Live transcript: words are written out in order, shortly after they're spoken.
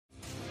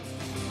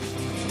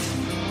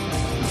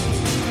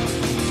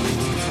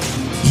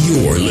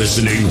You're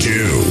listening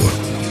to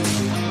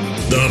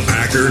the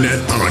Packernet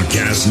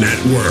Podcast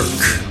Network.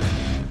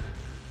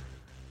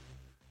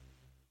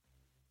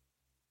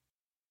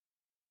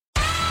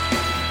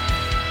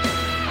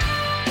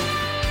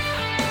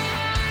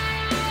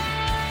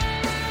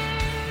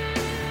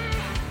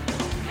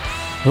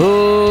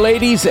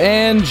 Ladies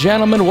and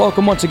gentlemen,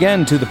 welcome once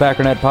again to the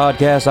Packernet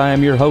Podcast. I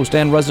am your host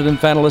and resident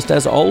fanalist,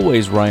 as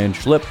always, Ryan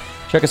Schlipp.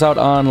 Check us out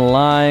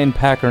online,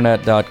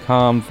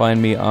 packernet.com.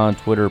 Find me on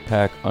Twitter,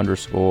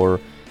 pack_data.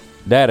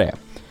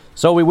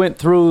 So we went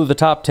through the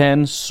top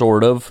 10,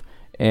 sort of,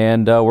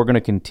 and we're going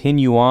to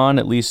continue on,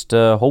 at least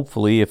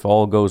hopefully, if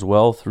all goes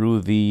well,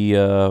 through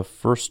the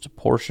first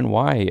portion.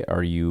 Why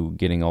are you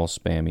getting all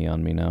spammy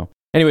on me now?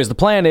 Anyways, the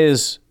plan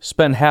is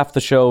spend half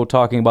the show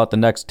talking about the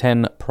next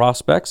 10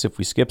 prospects. If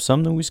we skip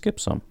some, then we skip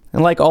some.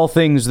 And like all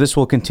things, this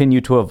will continue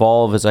to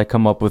evolve as I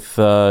come up with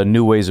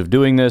new ways of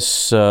doing this,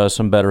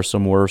 some better,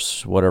 some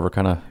worse, whatever,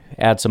 kind of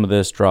add some of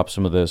this, drop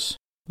some of this.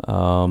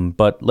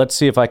 But let's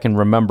see if I can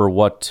remember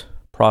what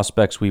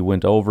prospects we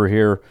went over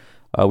here.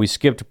 We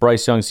skipped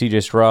Bryce Young,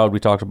 CJ Stroud. We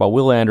talked about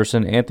Will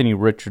Anderson, Anthony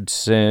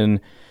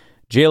Richardson,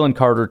 Jalen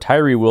Carter,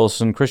 Tyree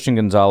Wilson, Christian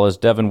Gonzalez,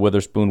 Devin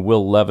Witherspoon,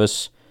 Will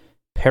Levis,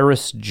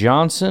 Paris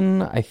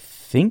Johnson, I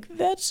think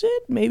that's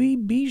it. Maybe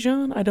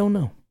Bijan, I don't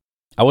know.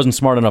 I wasn't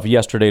smart enough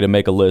yesterday to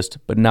make a list,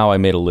 but now I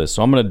made a list.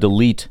 So I'm going to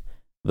delete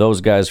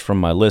those guys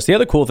from my list. The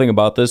other cool thing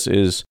about this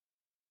is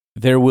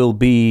there will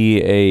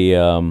be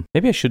a,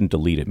 maybe I shouldn't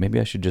delete it. Maybe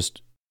I should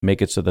just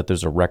make it so that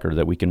there's a record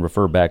that we can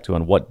refer back to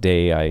on what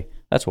day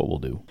that's what we'll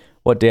do.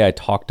 What day I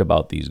talked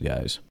about these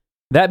guys.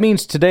 That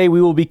means today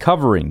we will be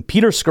covering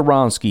Peter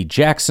Skoronski,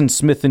 Jackson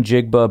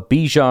Smith-Njigba,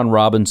 Bijan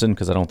Robinson,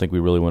 because I don't think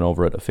we really went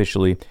over it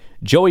officially,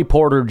 Joey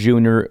Porter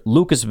Jr.,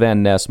 Lucas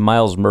Van Ness,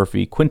 Miles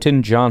Murphy,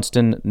 Quentin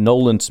Johnston,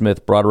 Nolan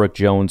Smith, Broderick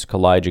Jones,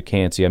 Kalijah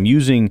Cansey. I'm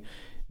using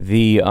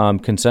the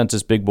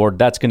consensus big board.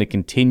 That's going to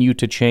continue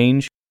to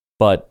change,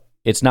 but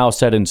it's now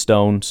set in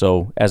stone,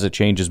 so as it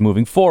changes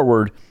moving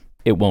forward,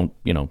 it won't,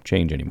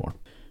 change anymore.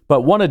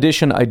 But one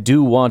addition I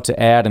do want to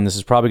add, and this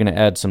is probably going to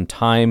add some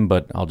time,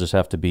 but I'll just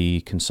have to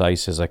be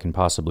concise as I can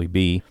possibly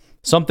be.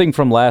 Something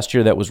from last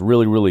year that was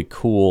really, really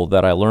cool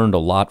that I learned a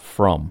lot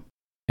from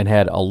and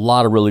had a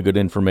lot of really good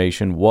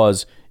information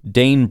was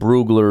Dane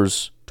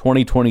Brugler's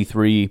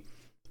 2023,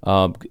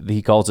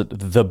 he calls it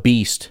The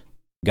Beast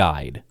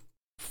Guide.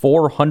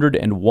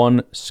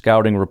 401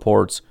 scouting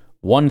reports,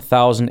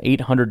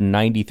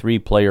 1,893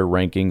 player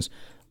rankings,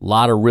 a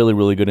lot of really,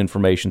 really good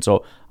information.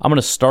 So I'm going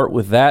to start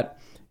with that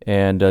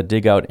and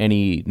dig out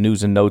any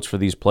news and notes for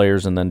these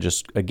players, and then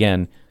just,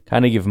 again,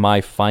 kind of give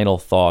my final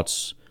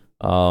thoughts,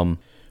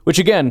 which,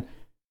 again,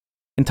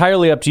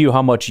 entirely up to you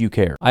how much you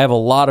care. I have a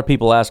lot of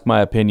people ask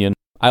my opinion.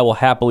 I will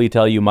happily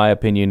tell you my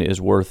opinion is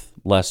worth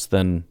less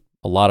than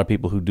a lot of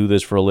people who do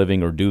this for a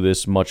living or do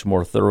this much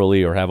more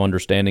thoroughly or have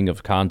understanding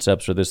of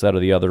concepts or this, that, or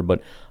the other,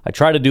 but I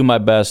try to do my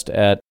best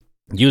at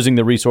using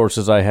the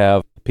resources I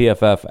have,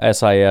 PFF,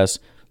 SIS,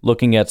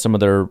 looking at some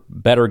of their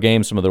better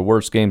games, some of their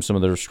worst games, some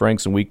of their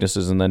strengths and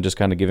weaknesses, and then just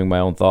kind of giving my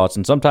own thoughts.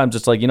 And sometimes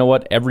it's like, you know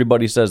what?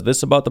 Everybody says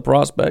this about the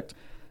prospect.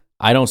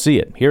 I don't see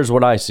it. Here's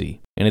what I see.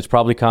 And it's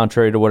probably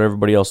contrary to what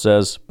everybody else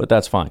says, but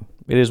that's fine.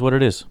 It is what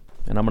it is.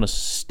 And I'm going to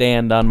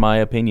stand on my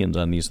opinions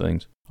on these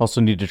things.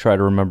 Also need to try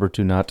to remember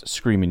to not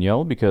scream and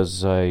yell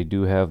because I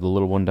do have the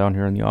little one down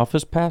here in the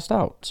office passed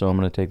out. So I'm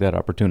going to take that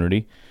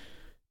opportunity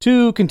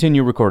to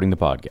continue recording the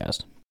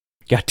podcast.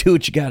 Got to do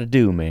what you got to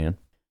do, man.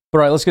 All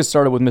right, let's get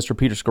started with Mr.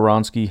 Peter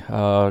Skoronski.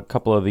 A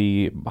couple of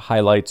the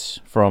highlights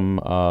from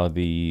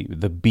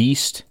the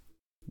Beast.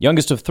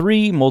 Youngest of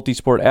three,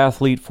 multi-sport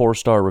athlete,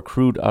 4-star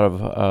recruit out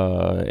of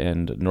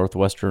and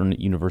Northwestern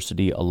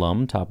University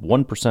alum, top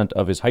 1%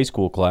 of his high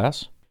school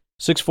class.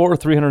 6'4",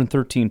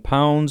 313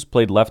 pounds,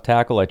 played left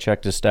tackle. I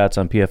checked his stats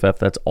on PFF.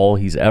 That's all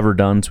he's ever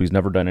done, so he's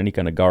never done any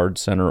kind of guard,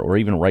 center, or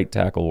even right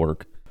tackle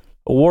work.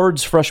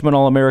 Awards, freshman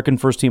All-American,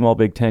 first team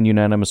All-Big Ten,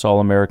 unanimous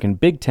All-American,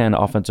 Big Ten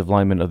Offensive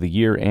Lineman of the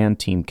Year, and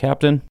team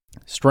captain.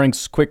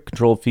 Strengths, quick,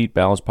 controlled feet,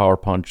 balanced power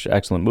punch,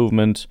 excellent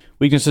movement.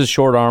 Weaknesses,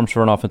 short arms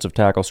for an offensive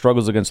tackle,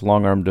 struggles against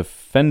long-arm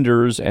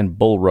defenders and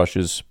bull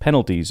rushes,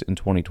 penalties in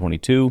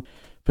 2022.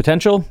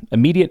 Potential,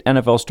 immediate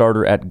NFL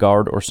starter at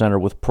guard or center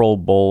with Pro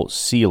Bowl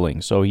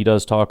ceiling. So he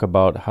does talk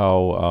about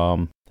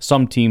how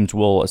some teams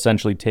will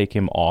essentially take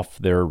him off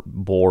their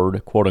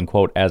board,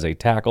 quote-unquote, as a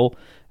tackle,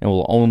 and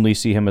will only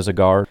see him as a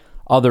guard.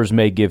 Others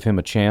may give him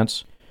a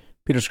chance.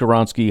 Peter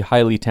Skoronski,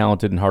 highly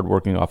talented and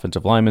hardworking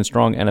offensive lineman,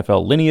 strong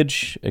NFL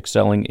lineage,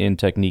 excelling in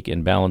technique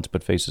and balance,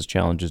 but faces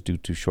challenges due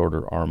to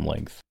shorter arm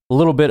length. A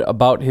little bit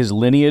about his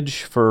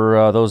lineage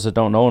for those that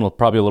don't know, and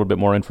probably a little bit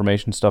more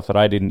information, stuff that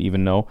I didn't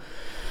even know.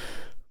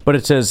 But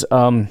it says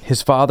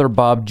his father,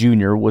 Bob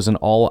Jr., was an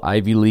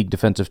all-Ivy League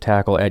defensive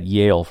tackle at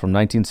Yale from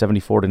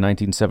 1974 to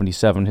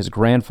 1977. His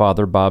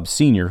grandfather, Bob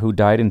Sr., who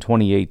died in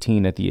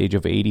 2018 at the age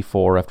of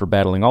 84 after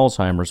battling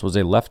Alzheimer's, was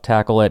a left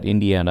tackle at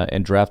Indiana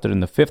and drafted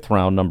in the 5th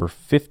round, number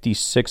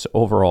 56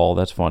 overall,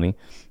 that's funny,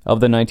 of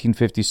the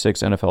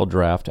 1956 NFL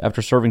Draft.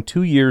 After serving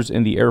 2 years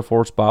in the Air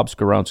Force, Bob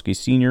Skoronski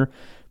Sr.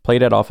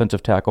 played at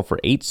offensive tackle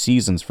for 8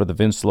 seasons for the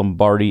Vince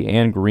Lombardi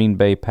and Green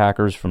Bay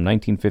Packers from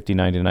 1959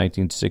 to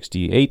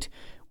 1968,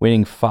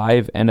 winning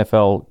 5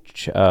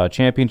 NFL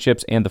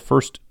championships and the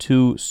first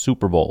 2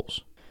 Super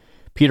Bowls.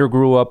 Peter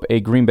grew up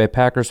a Green Bay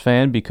Packers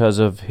fan because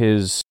of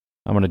his,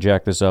 I'm going to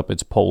jack this up,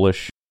 it's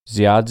Polish,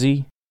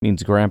 Ziadzi,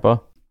 means grandpa.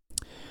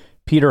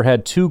 Peter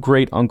had 2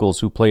 great uncles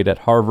who played at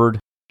Harvard,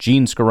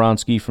 Gene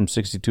Skoronsky from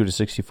 62 to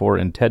 64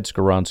 and Ted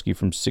Skoronsky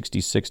from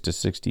 66 to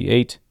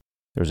 68.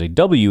 There's a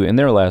W in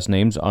their last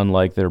names,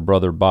 unlike their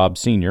brother Bob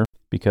Sr.,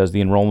 because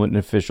the enrollment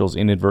officials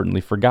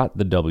inadvertently forgot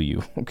the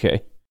W.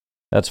 Okay,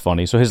 that's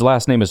funny. So his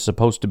last name is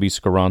supposed to be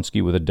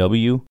Skoronsky with a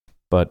W,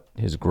 but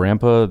his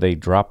grandpa, they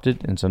dropped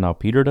it, and so now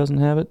Peter doesn't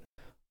have it?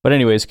 But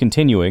anyways,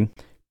 continuing,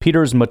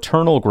 Peter's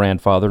maternal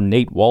grandfather,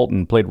 Nate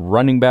Walton, played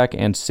running back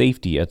and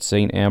safety at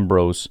St.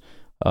 Ambrose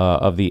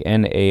of the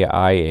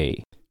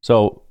NAIA.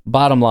 So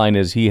bottom line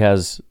is he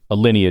has a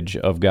lineage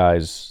of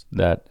guys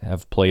that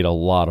have played a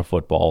lot of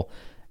football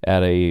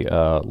at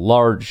a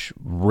large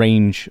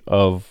range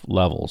of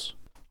levels.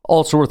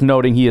 Also worth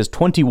noting, he is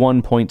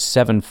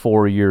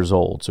 21.74 years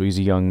old, so he's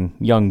a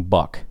young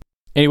buck.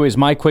 Anyways,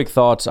 my quick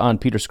thoughts on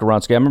Peter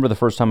Skoronsky. I remember the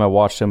first time I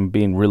watched him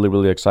being really,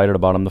 really excited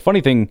about him. The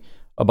funny thing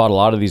about a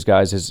lot of these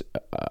guys is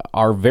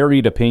our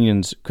varied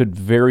opinions could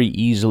very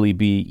easily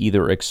be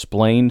either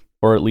explained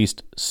or at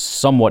least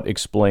somewhat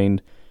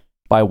explained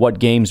by what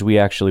games we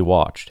actually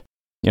watched.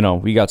 You know,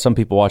 we got some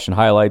people watching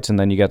highlights, and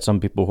then you got some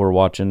people who are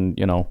watching,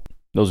 you know,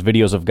 those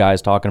videos of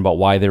guys talking about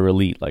why they're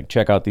elite. Like,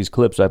 check out these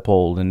clips I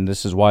pulled, and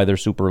this is why they're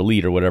super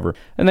elite or whatever.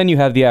 And then you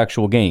have the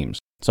actual games.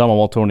 Some on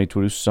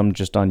All-22, some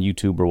just on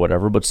YouTube or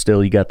whatever, but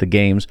still you got the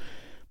games.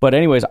 But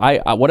anyways,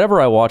 I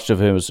whatever I watched of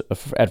him,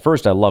 at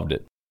first I loved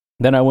it.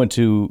 Then I went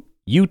to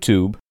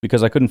YouTube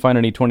because I couldn't find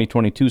any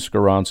 2022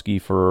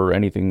 Skoronsky for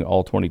anything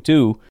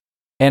All-22,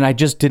 and I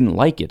just didn't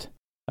like it.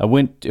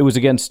 It was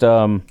against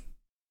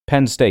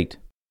Penn State.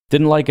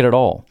 Didn't like it at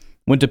all.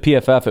 Went to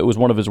PFF, it was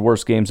one of his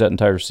worst games that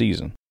entire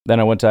season. Then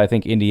I went to, I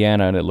think,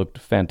 Indiana, and it looked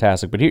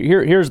fantastic. But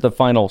here's the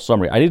final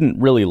summary. I didn't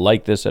really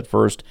like this at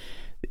first.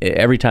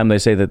 Every time they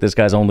say that this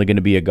guy's only going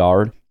to be a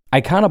guard,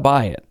 I kind of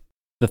buy it.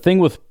 The thing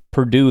with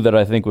Purdue that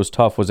I think was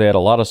tough was they had a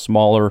lot of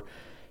smaller,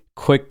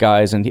 quick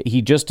guys, and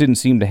he just didn't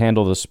seem to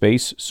handle the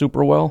space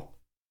super well.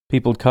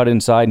 People would cut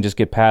inside and just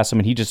get past him,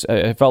 and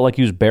it felt like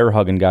he was bear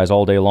hugging guys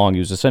all day long. He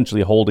was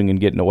essentially holding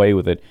and getting away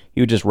with it. He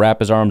would just wrap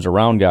his arms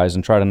around guys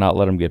and try to not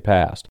let them get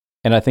past.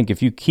 And I think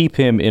if you keep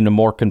him in a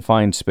more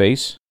confined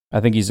space, I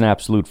think he's an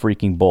absolute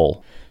freaking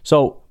bull.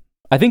 So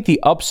I think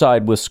the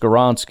upside with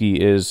Skoronsky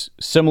is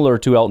similar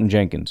to Elton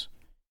Jenkins.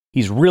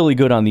 He's really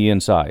good on the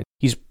inside.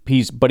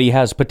 But he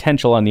has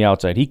potential on the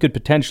outside. He could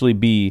potentially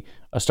be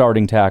a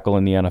starting tackle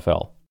in the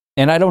NFL.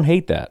 And I don't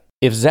hate that.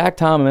 If Zach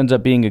Tom ends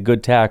up being a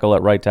good tackle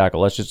at right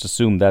tackle, let's just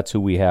assume that's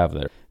who we have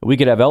there. We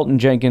could have Elton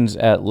Jenkins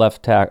at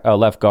left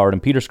guard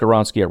and Peter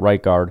Skoronsky at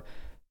right guard.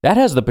 That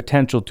has the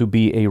potential to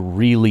be a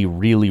really,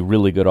 really,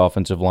 really good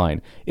offensive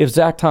line. If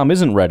Zach Tom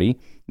isn't ready,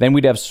 then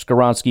we'd have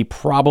Skoronsky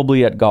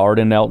probably at guard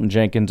and Elton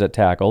Jenkins at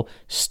tackle.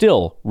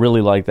 Still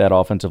really like that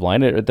offensive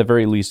line. At the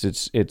very least,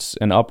 it's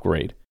an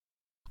upgrade.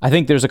 I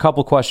think there's a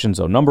couple questions,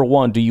 though. Number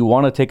one, do you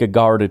want to take a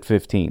guard at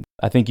 15?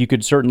 I think you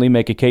could certainly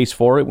make a case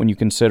for it when you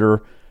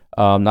consider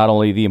not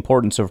only the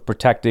importance of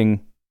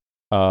protecting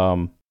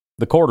the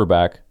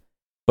quarterback,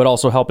 but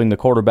also helping the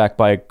quarterback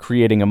by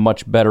creating a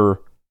much better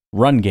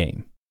run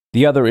game.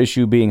 The other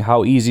issue being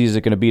how easy is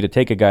it going to be to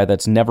take a guy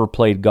that's never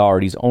played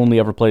guard, he's only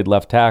ever played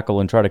left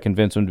tackle, and try to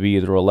convince him to be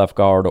either a left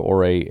guard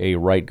or a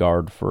right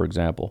guard, for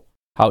example.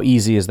 How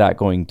easy is that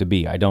going to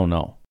be? I don't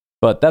know.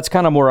 But that's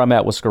kind of where I'm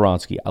at with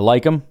Skoronsky. I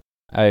like him.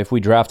 If we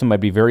draft him,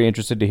 I'd be very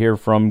interested to hear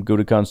from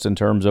Gutekunst in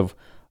terms of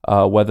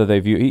whether they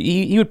view...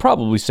 He would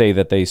probably say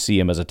that they see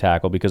him as a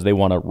tackle because they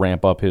want to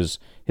ramp up his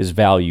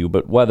value,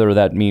 but whether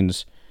that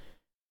means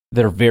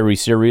they're very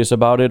serious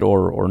about it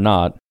or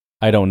not,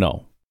 I don't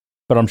know.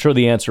 But I'm sure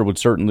the answer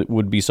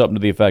would be something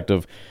to the effect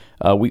of,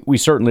 we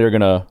certainly are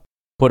going to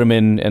put him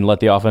in and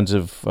let the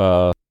offensive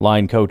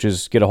line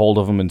coaches get a hold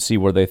of him and see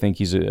where they think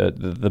he's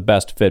the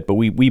best fit. But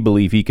we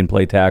believe he can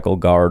play tackle,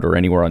 guard, or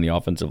anywhere on the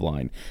offensive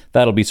line.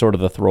 That'll be sort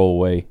of the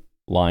throwaway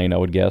line, I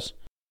would guess.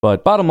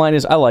 But bottom line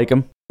is, I like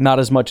him. Not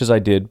as much as I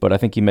did, but I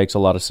think he makes a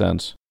lot of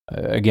sense.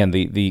 Again,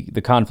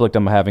 the conflict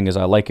I'm having is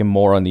I like him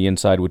more on the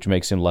inside, which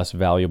makes him less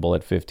valuable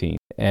at 15.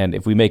 And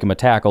if we make him a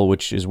tackle,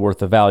 which is worth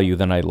the value,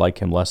 then I like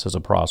him less as a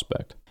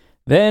prospect.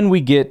 Then we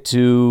get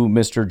to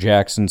Mr.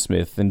 Jackson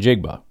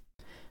Smith-Njigba.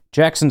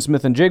 Jackson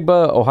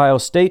Smith-Njigba, Ohio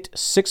State,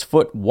 6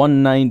 foot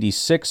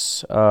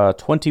 196,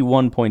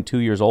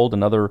 21.2 years old,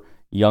 another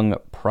young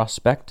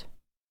prospect.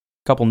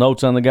 Couple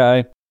notes on the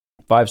guy.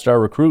 5-star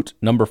recruit,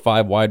 number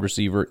 5 wide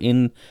receiver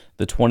in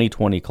the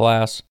 2020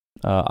 class.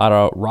 Out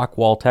of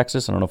Rockwall,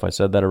 Texas. I don't know if I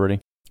said that already.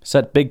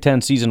 Set Big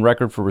Ten season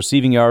record for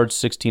receiving yards,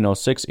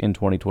 1,606 in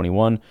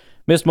 2021.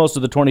 Missed most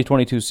of the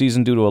 2022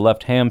 season due to a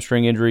left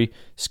hamstring injury.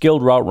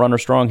 Skilled route runner,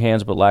 strong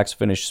hands, but lacks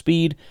finish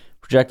speed.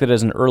 Projected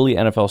as an early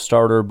NFL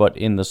starter, but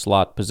in the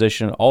slot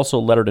position. Also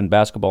lettered in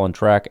basketball and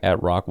track at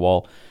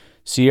Rockwall.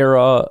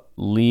 Sierra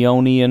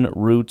Leonean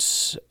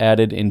roots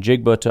added in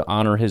Jigba to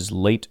honor his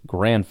late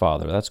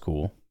grandfather. That's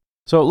cool.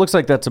 So it looks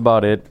like that's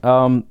about it.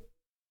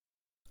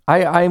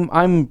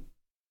 I'm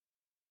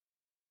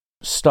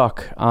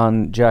stuck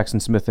on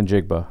Jackson Smith and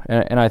Jigba,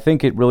 and I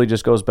think it really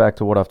just goes back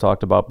to what I've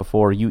talked about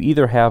before. You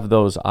either have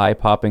those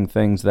eye-popping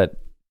things that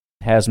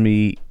has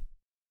me,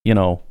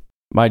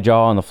 my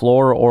jaw on the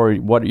floor, or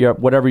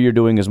whatever you're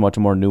doing is much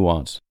more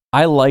nuanced.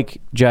 I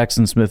like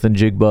Jackson Smith and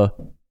Jigba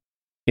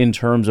in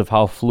terms of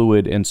how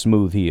fluid and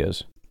smooth he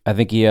is. I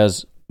think he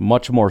has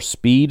much more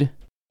speed.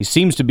 He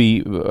seems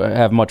to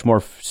have much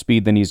more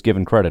speed than he's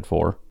given credit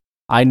for.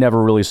 I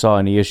never really saw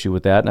any issue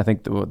with that, and I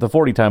think the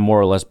 40 time more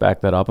or less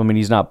backed that up. I mean,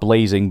 he's not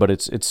blazing, but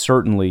it's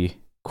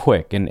certainly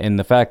quick, and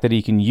the fact that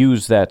he can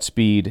use that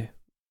speed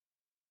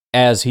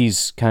as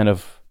he's kind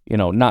of,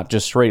 not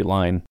just straight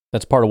line,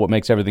 that's part of what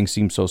makes everything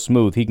seem so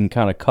smooth. He can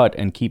kind of cut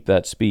and keep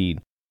that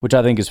speed, which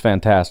I think is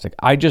fantastic.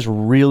 I just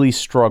really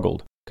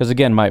struggled, because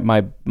again,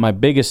 my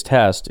biggest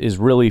test is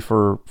really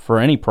for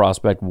any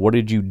prospect, what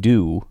did you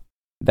do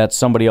that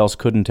somebody else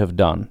couldn't have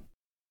done?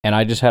 And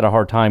I just had a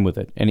hard time with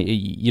it. And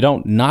you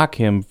don't knock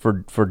him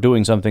for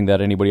doing something that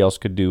anybody else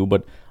could do,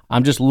 but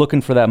I'm just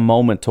looking for that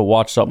moment to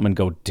watch something and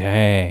go,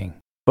 dang.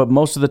 But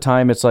most of the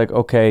time, it's like,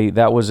 okay,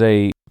 that was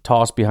a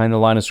toss behind the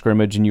line of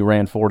scrimmage and you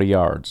ran 40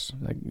 yards.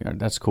 Like,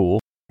 that's cool.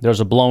 There's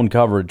a blown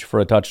coverage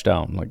for a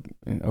touchdown. Like,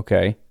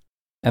 okay.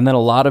 And then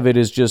a lot of it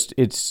is just,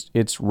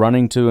 it's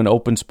running to an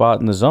open spot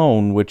in the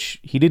zone, which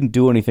he didn't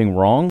do anything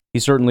wrong. He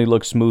certainly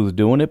looks smooth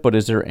doing it, but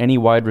is there any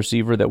wide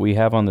receiver that we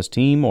have on this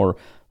team or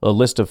a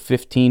list of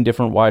 15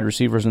 different wide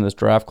receivers in this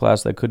draft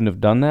class that couldn't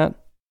have done that?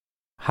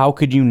 How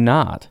could you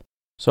not?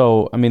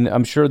 So, I mean,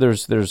 I'm sure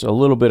there's a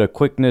little bit of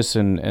quickness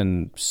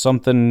and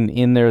something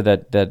in there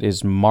that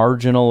is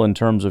marginal in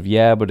terms of,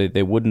 but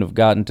they wouldn't have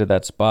gotten to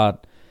that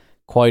spot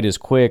quite as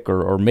quick,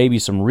 or maybe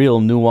some real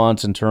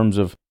nuance in terms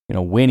of,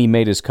 when he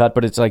made his cut.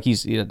 But it's like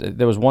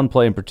there was one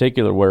play in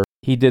particular where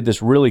he did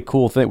this really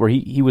cool thing where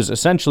he was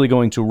essentially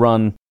going to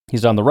run.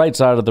 He's on the right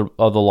side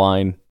of the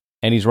line,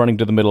 and he's running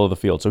to the middle of the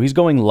field. So he's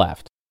going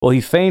left. Well,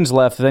 he feigns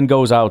left, then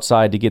goes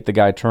outside to get the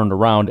guy turned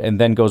around, and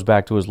then goes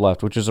back to his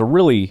left, which is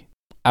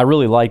I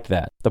really liked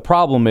that. The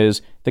problem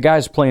is the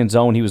guy's playing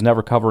zone. He was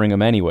never covering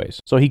him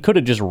anyways. So he could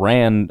have just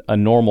ran a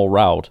normal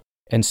route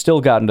and still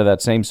gotten to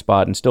that same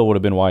spot and still would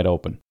have been wide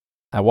open.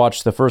 I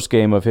watched the first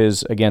game of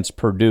his against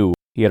Purdue.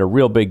 He had a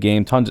real big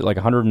game, like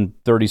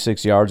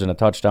 136 yards and a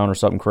touchdown or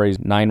something crazy,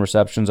 9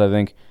 receptions, I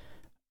think.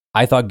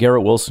 I thought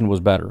Garrett Wilson was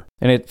better.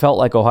 And it felt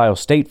like Ohio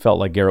State felt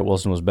like Garrett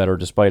Wilson was better,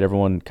 despite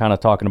everyone kind of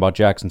talking about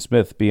Jackson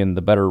Smith being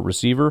the better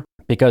receiver,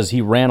 because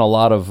he ran a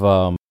lot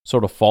of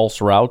sort of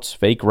false routes,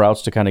 fake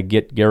routes to kind of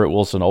get Garrett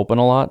Wilson open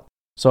a lot.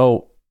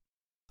 So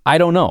I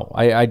don't know.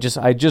 I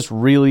just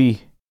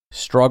really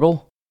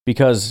struggle,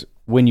 because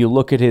when you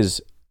look at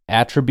his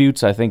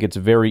attributes, I think it's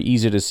very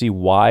easy to see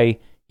why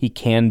he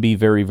can be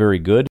very, very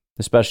good,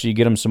 especially you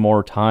get him some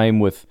more time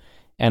with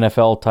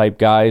NFL-type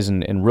guys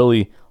and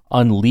really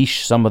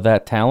unleash some of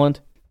that talent.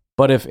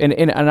 But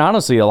and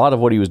honestly, a lot of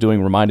what he was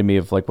doing reminded me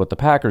of like what the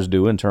Packers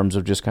do in terms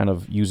of just kind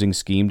of using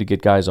scheme to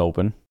get guys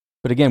open.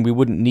 But again, we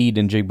wouldn't need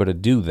Njigba to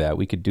do that.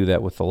 We could do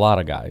that with a lot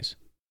of guys.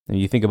 And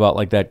you think about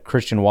like that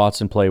Christian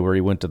Watson play where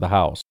he went to the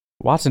house.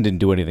 Watson didn't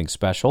do anything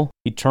special.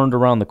 He turned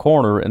around the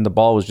corner and the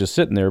ball was just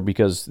sitting there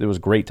because there was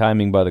great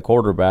timing by the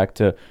quarterback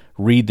to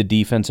read the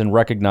defense and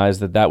recognize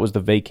that was the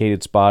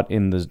vacated spot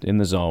in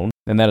the zone.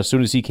 And that as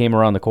soon as he came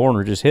around the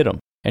corner, just hit him.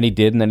 And he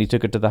did, and then he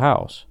took it to the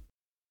house.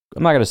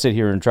 I'm not going to sit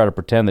here and try to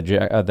pretend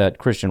that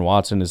Christian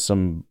Watson is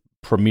some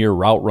premier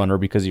route runner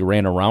because he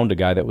ran around a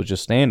guy that was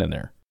just standing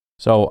there.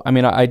 So, I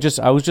mean,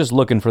 I was just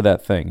looking for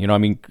that thing.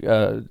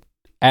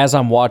 As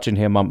I'm watching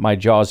him, my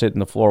jaw's hitting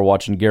the floor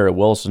watching Garrett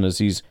Wilson as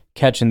he's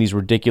catching these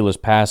ridiculous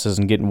passes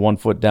and getting 1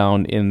 foot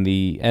down in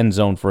the end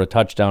zone for a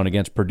touchdown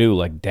against Purdue.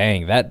 Like,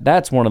 dang,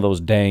 that's one of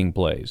those dang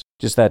plays.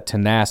 Just that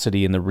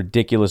tenacity and the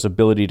ridiculous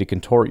ability to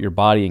contort your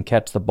body and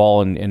catch the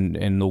ball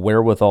and the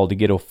wherewithal to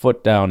get a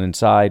foot down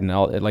inside. And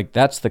all, like,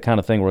 that's the kind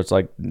of thing where it's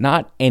like,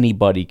 not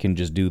anybody can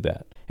just do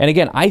that. And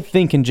again, I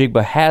think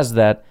Njigba has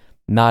that,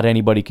 not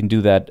anybody can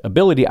do that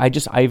ability.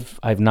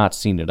 I've not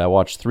seen it. I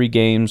watched 3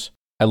 games.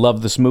 I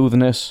love the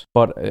smoothness,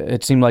 but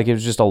it seemed like it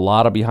was just a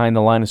lot of behind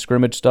the line of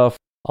scrimmage stuff,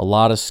 a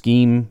lot of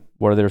scheme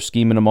where they're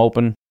scheming him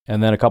open,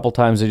 and then a couple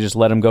times they just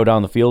let him go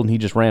down the field and he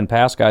just ran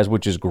past guys,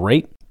 which is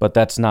great, but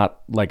that's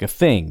not like a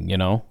thing,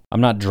 I'm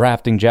not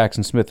drafting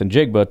Jackson Smith and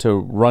Jigba to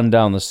run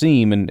down the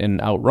seam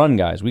and outrun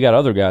guys. We got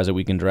other guys that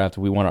we can draft if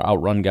we want to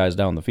outrun guys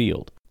down the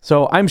field.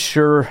 So I'm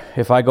sure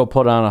if I go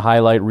put on a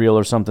highlight reel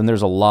or something,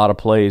 there's a lot of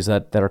plays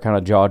that are kind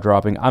of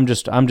jaw-dropping. I'm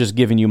just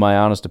giving you my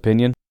honest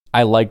opinion.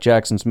 I like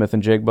Jackson Smith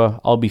and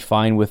Jigba. I'll be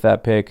fine with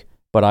that pick,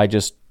 but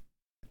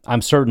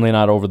I'm certainly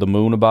not over the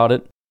moon about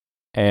it,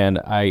 and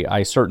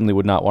I certainly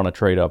would not want to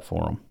trade up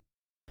for him.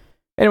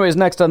 Anyways,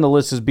 next on the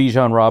list is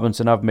Bijan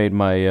Robinson. I've made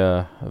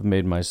my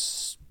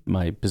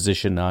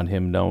position on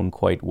him known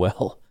quite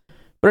well.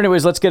 But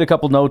anyways, let's get a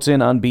couple notes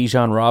in on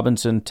Bijan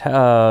Robinson.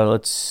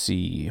 Let's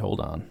see. Hold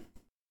on.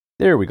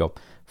 There we go.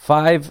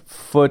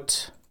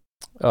 5'4",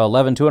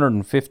 6'11",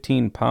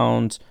 215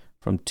 pounds,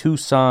 from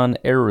Tucson,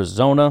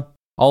 Arizona.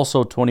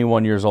 Also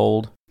 21 years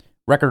old.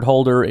 Record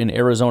holder in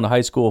Arizona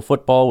high school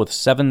football with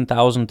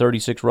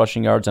 7,036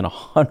 rushing yards and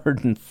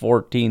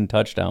 114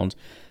 touchdowns.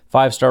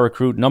 5-star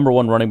recruit, number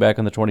 1 running back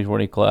in the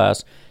 2020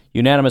 class.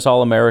 Unanimous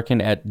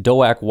All-American at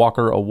Doak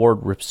Walker Award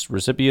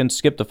recipient.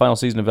 Skipped the final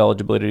season of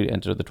eligibility to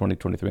enter the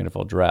 2023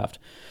 NFL Draft.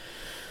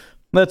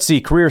 Let's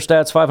see, career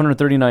stats,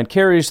 539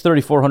 carries,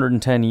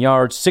 3,410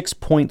 yards,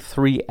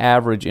 6.3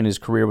 average in his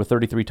career with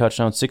 33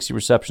 touchdowns, 60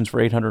 receptions for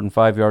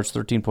 805 yards,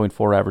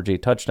 13.4 average,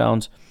 8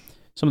 touchdowns.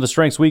 Some of the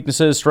strengths,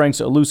 weaknesses: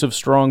 strengths, elusive,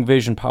 strong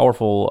vision,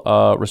 powerful,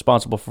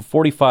 responsible for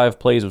 45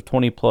 plays of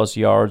 20-plus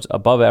yards,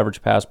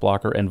 above-average pass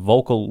blocker, and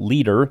vocal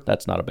leader.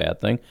 That's not a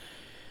bad thing.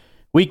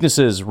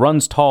 Weaknesses: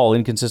 runs tall,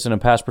 inconsistent in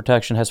pass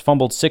protection, has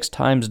fumbled 6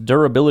 times,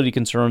 durability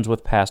concerns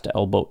with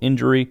past-elbow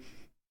injury.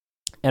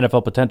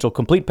 NFL potential: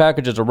 complete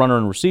package as a runner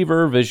and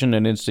receiver, vision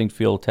and instinct,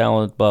 field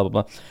talent, blah,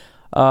 blah, blah.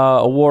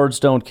 Awards,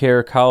 don't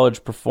care.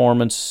 College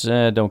performance,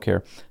 don't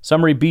care.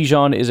 Summary: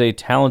 Bijan is a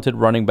talented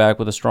running back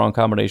with a strong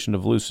combination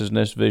of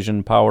elusiveness,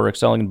 vision, power,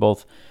 excelling in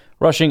both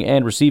rushing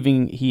and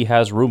receiving. He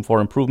has room for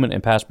improvement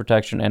in pass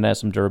protection and has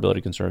some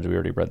durability concerns. We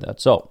already read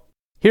that. So,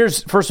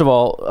 here's, first of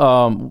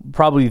all,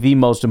 probably the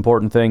most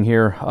important thing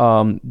here.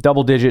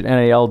 Double-digit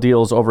NAL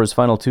deals over his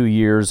final 2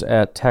 years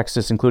at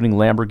Texas, including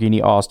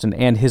Lamborghini Austin,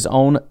 and his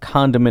own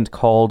condiment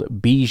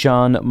called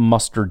Bijan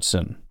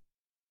Mustardson.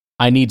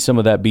 I need some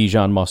of that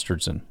Bijan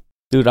Mustardson.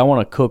 Dude, I want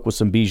to cook with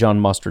some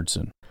Bijan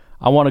Mustardson.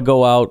 I want to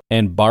go out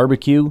and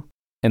barbecue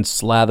and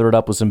slather it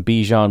up with some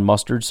Bijan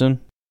Mustardson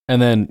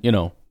and then,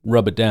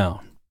 rub it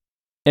down.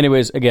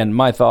 Anyways, again,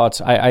 my thoughts.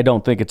 I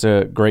don't think it's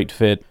a great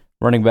fit.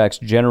 Running backs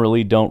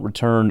generally don't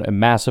return a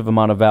massive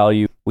amount of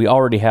value. We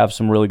already have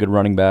some really good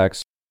running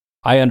backs.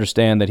 I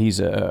understand that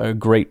he's a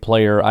great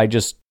player.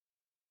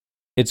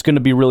 It's going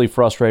to be really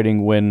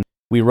frustrating when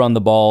we run the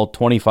ball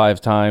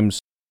 25 times.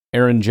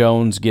 Aaron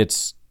Jones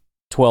gets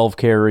 12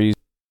 carries.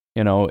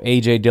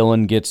 A.J.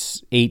 Dillon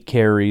gets 8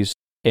 carries,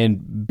 and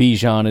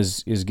Bijan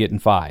is getting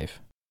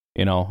 5.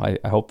 I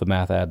hope the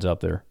math adds up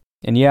there.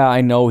 And yeah,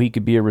 I know he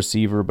could be a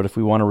receiver, but if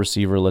we want a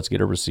receiver, let's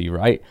get a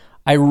receiver.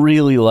 I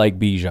really like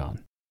Bijan.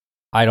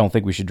 I don't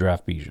think we should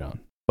draft Bijan.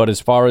 But as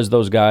far as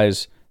those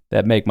guys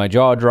that make my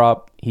jaw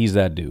drop, he's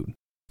that dude.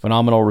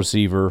 Phenomenal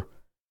receiver,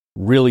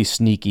 really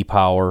sneaky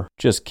power,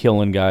 just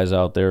killing guys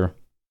out there.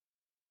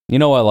 I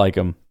like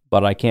him,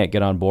 but I can't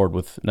get on board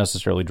with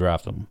necessarily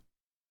draft him.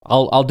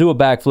 I'll do a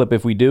backflip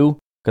if we do,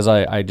 because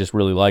I just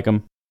really like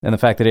him. And the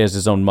fact that he has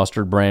his own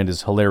mustard brand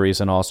is hilarious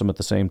and awesome at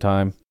the same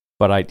time.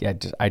 But I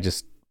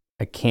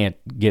can't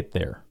get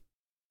there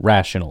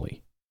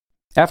rationally.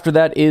 After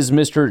that is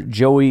Mr.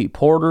 Joey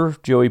Porter.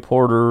 Joey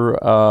Porter,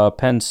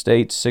 Penn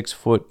State,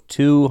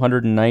 6'2",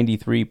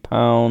 193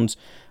 pounds,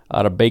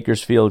 out of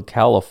Bakersfield,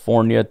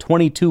 California,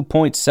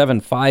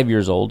 22.75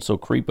 years old, so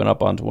creeping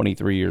up on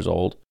 23 years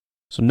old.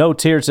 So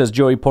notes here, it says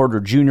Joey Porter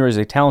Jr. is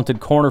a talented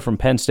corner from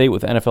Penn State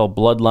with NFL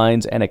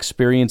bloodlines and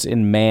experience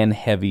in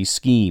man-heavy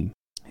scheme.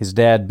 His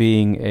dad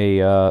being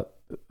a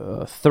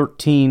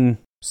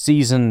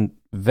 13-season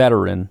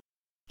veteran,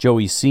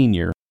 Joey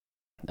Sr.,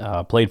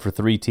 played for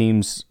 3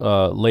 teams,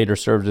 later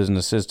served as an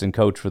assistant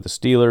coach for the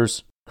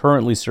Steelers,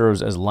 currently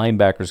serves as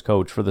linebackers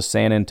coach for the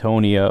San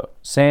Antonio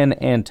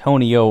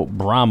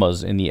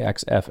Brahmas in the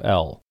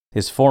XFL.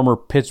 His former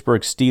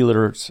Pittsburgh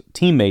Steelers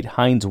teammate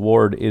Hines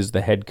Ward is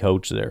the head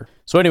coach there.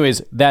 So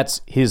anyways,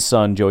 that's his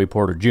son, Joey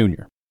Porter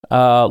Jr.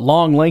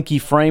 Long, lanky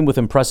frame with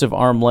impressive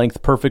arm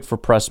length, perfect for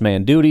press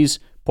man duties.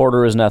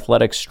 Porter is an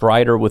athletic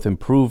strider with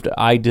improved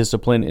eye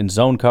discipline in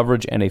zone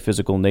coverage and a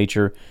physical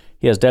nature.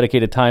 He has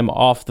dedicated time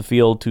off the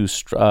field to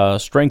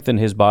strengthen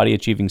his body,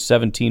 achieving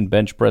 17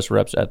 bench press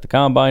reps at the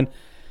combine.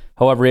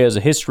 However, he has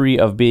a history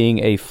of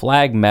being a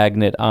flag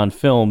magnet on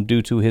film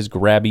due to his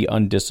grabby,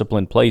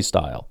 undisciplined play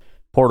style.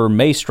 Porter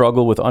may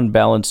struggle with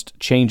unbalanced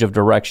change of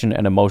direction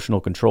and emotional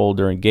control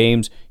during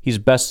games. He's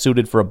best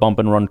suited for a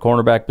bump-and-run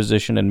cornerback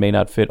position and may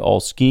not fit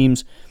all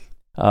schemes.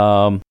 We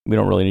don't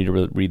really need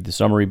to read the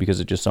summary because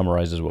it just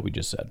summarizes what we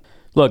just said.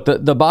 Look,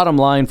 the bottom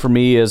line for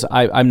me is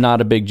I'm not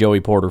a big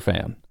Joey Porter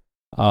fan.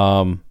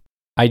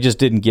 I just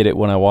didn't get it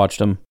when I watched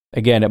him.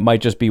 Again, it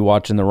might just be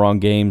watching the wrong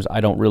games.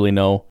 I don't really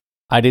know.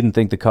 I didn't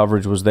think the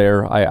coverage was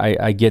there.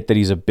 I get that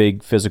he's a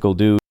big physical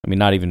dude. I mean,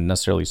 not even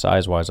necessarily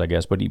size-wise, I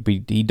guess, but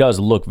he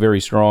does look very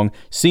strong.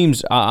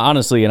 Seems,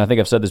 honestly, and I think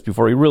I've said this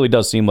before, he really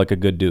does seem like a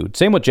good dude.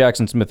 Same with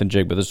Jackson Smith and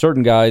Jigba. There's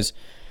certain guys,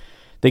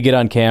 they get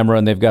on camera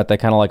and they've got that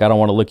kind of like, I don't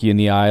want to look you in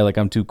the eye, like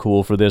I'm too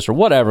cool for this or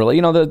whatever.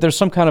 Like, there's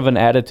some kind of an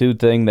attitude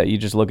thing that you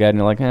just look at and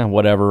you're like,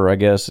 whatever, I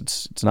guess.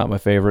 It's not my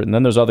favorite. And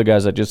then there's other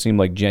guys that just seem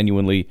like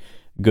genuinely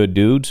good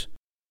dudes.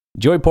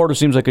 Joey Porter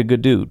seems like a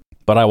good dude,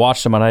 but I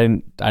watched him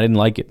and I didn't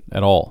like it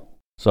at all.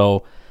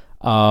 So,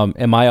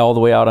 am I all the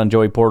way out on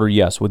Joey Porter?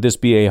 Yes. Would this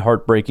be a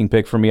heartbreaking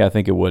pick for me? I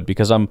think it would,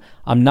 because I'm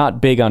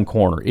not big on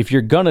corner. If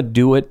you're gonna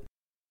do it,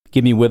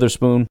 give me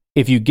Witherspoon.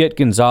 If you get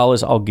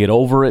Gonzalez, I'll get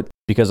over it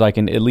because I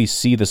can at least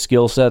see the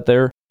skill set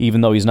there,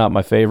 even though he's not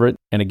my favorite.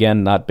 And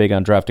again, not big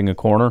on drafting a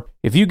corner.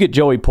 If you get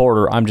Joey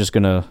Porter, I'm just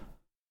gonna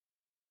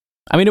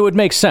I mean, it would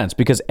make sense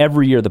because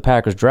every year the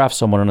Packers draft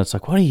someone and it's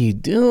like, what are you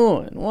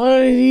doing? What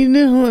are you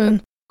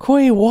doing?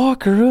 Quay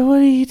Walker, what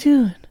are you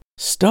doing?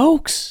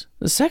 Stokes,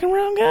 the second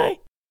round guy?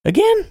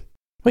 Again?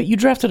 Wait, you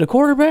drafted a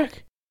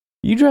quarterback?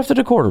 You drafted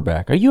a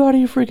quarterback. Are you out of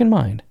your freaking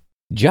mind?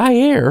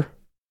 Jair,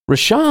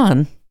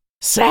 Rashawn,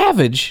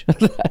 Savage.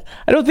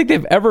 I don't think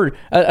they've ever,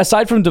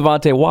 aside from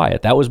Devontae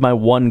Wyatt, that was my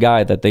one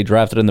guy that they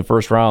drafted in the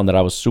first round that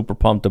I was super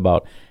pumped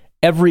about.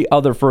 Every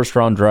other first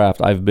round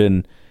draft, I've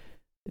been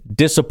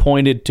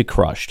disappointed to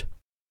crushed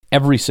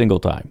every single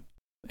time.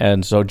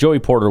 And so Joey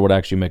Porter would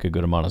actually make a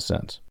good amount of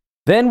sense.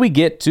 Then we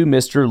get to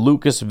Mr.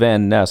 Lucas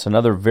Van Ness,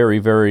 another very,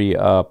 very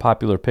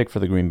popular pick for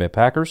the Green Bay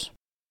Packers.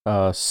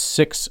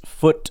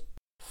 6'5",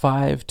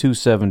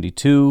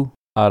 272,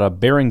 out of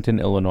Barrington,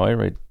 Illinois,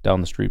 right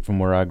down the street from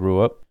where I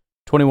grew up.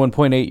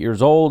 21.8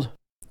 years old,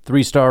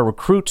 3-star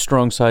recruit,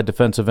 strong side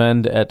defensive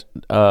end at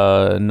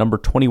number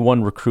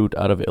 21 recruit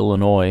out of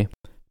Illinois.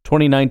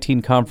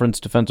 2019 Conference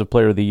Defensive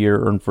Player of the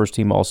Year, earned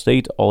first-team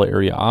All-State,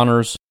 All-Area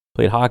honors.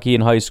 Played hockey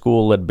in high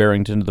school, led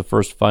Barrington to the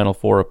first Final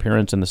Four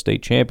appearance in the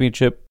state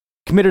championship.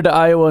 Committed to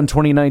Iowa in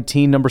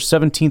 2019, number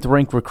 17th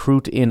ranked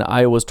recruit in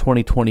Iowa's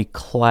 2020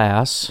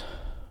 class.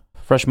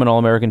 Freshman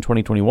All-American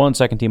 2021,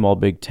 second-team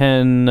All-Big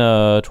Ten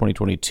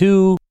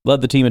 2022. Led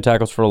the team in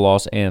tackles for a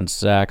loss and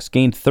sacks.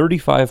 Gained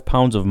 35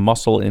 pounds of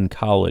muscle in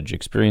college.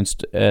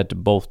 Experienced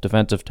at both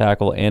defensive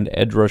tackle and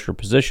edge rusher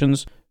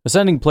positions.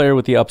 Ascending player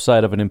with the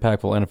upside of an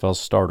impactful NFL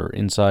starter.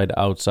 Inside,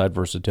 outside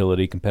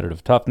versatility,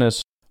 competitive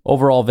toughness.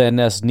 Overall, Van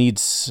Ness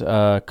needs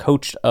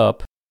coached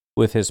up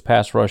with his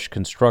pass rush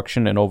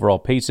construction and overall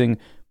pacing,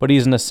 but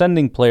he's an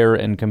ascending player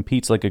and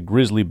competes like a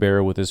grizzly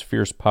bear with his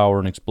fierce power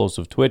and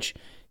explosive twitch.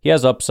 He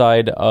has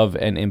upside of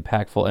an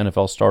impactful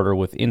NFL starter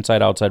with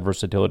inside-outside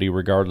versatility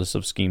regardless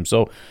of scheme.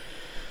 So,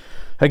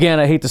 again,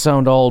 I hate to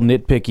sound all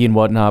nitpicky and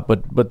whatnot,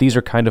 but these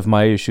are kind of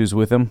my issues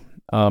with him.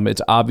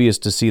 It's obvious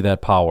to see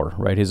that power,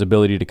 right? His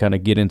ability to kind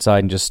of get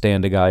inside and just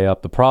stand a guy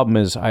up. The problem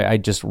is I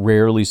just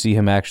rarely see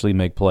him actually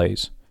make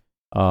plays.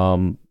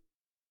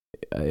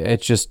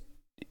 It's just,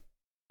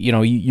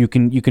 you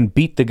can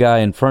beat the guy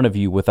in front of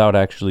you without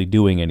actually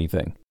doing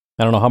anything.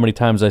 I don't know how many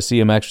times I see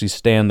him actually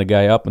stand the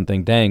guy up and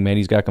think, dang, man,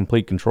 he's got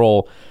complete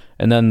control.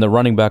 And then the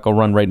running back will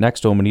run right next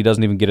to him, and he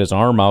doesn't even get his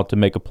arm out to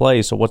make a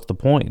play, so what's the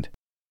point?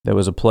 There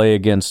was a play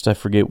against, I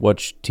forget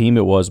which team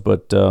it was,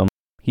 but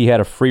he had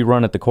a free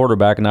run at the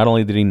quarterback, and not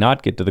only did he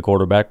not get to the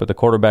quarterback, but the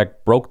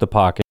quarterback broke the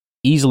pocket,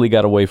 easily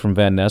got away from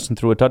Van Ness, and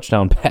threw a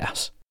touchdown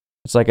pass.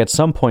 It's like, at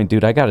some point,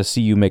 dude, I got to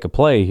see you make a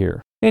play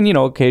here. And,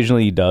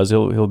 occasionally he does.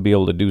 He'll be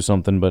able to do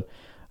something, but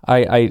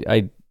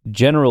I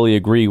generally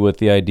agree with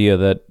the idea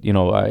that,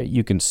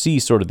 you can see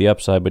sort of the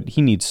upside, but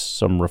he needs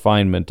some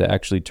refinement to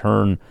actually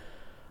turn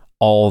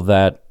all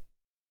that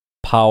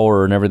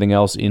power and everything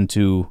else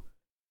into,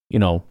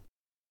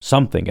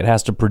 something. It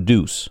has to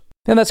produce.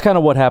 And that's kind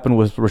of what happened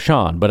with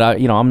Rashawn. But,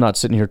 I'm not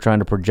sitting here trying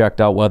to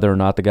project out whether or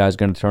not the guy's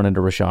going to turn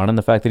into Rashawn. And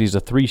the fact that he's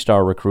a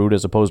 3-star recruit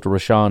as opposed to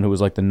Rashawn, who was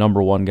like the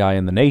number one guy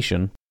in the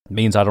nation,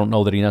 means I don't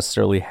know that he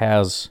necessarily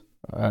has...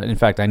 in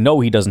fact, I know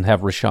he doesn't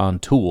have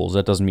Rashawn tools.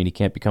 That doesn't mean he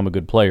can't become a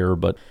good player.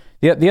 But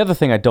the other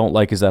thing I don't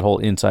like is that whole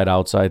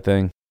inside-outside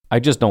thing. I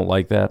just don't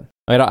like that.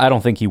 I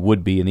don't think he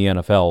would be in the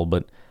NFL,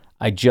 but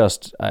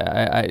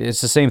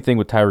it's the same thing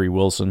with Tyree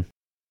Wilson.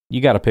 You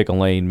got to pick a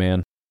lane,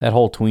 man. That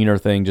whole tweener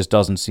thing just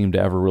doesn't seem to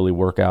ever really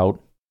work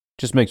out.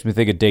 Just makes me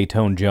think of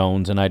Dayton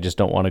Jones, and I just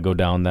don't want to go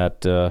down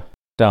that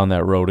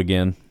road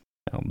again.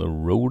 Down the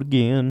road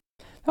again.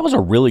 That was a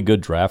really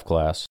good draft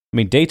class. I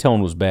mean, Dayton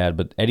was bad,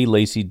 but Eddie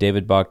Lacy,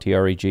 David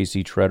Bakhtiari,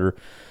 J.C. Treader,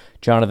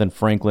 Jonathan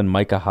Franklin,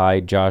 Micah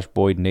Hyde, Josh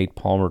Boyd, Nate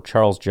Palmer,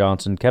 Charles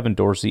Johnson, Kevin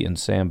Dorsey, and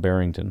Sam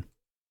Barrington.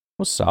 It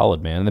was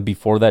solid, man. And then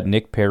before that,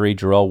 Nick Perry,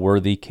 Jarrell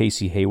Worthy,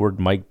 Casey Hayward,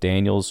 Mike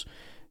Daniels,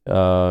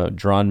 Dron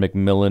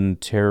McMillan,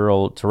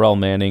 Terrell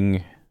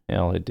Manning.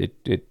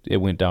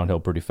 It went downhill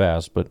pretty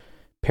fast, but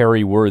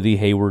Perry, Worthy,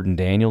 Hayward, and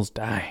Daniels,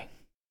 dang.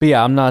 But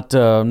yeah, I'm not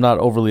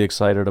overly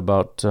excited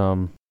about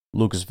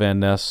Lucas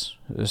Van Ness,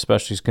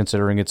 especially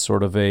considering it's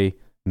sort of a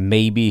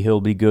maybe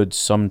he'll be good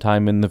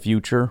sometime in the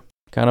future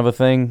kind of a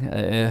thing.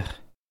 This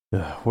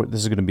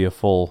is going to be a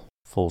full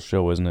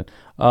show, isn't it?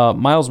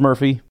 Miles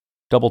Murphy,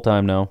 double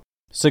time now.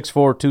 6'4",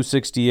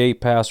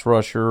 268 pass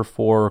rusher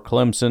for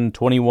Clemson,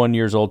 21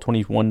 years old,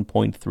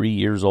 21.3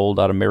 years old,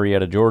 out of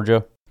Marietta,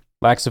 Georgia.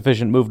 Lacks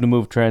sufficient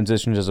move-to-move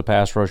transitions as a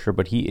pass rusher,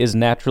 but he is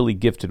naturally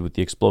gifted with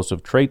the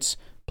explosive traits,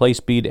 play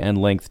speed, and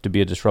length to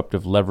be a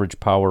disruptive leverage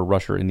power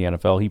rusher in the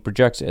NFL. He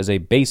projects as a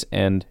base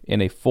end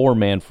in a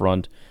 4-man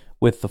front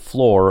with the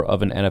floor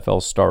of an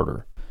NFL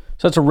starter.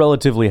 So that's a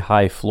relatively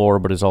high floor,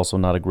 but is also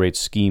not a great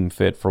scheme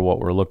fit for what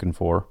we're looking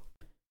for.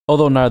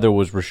 Although neither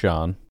was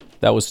Rashawn.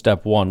 That was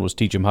step one, was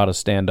teach him how to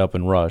stand up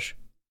and rush.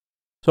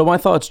 So my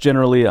thoughts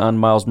generally on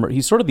Miles Murphy,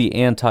 he's sort of the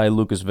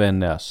anti-Lucas Van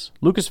Ness.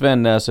 Lucas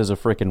Van Ness is a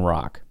freaking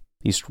rock.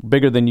 He's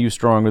bigger than you,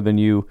 stronger than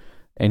you,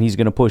 and he's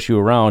going to push you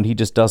around. He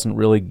just doesn't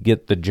really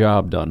get the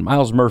job done.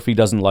 Miles Murphy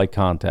doesn't like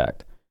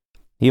contact.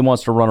 He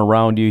wants to run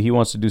around you. He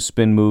wants to do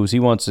spin moves. He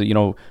wants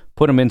to,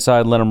 put him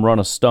inside, let him run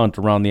a stunt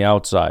around the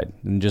outside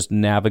and just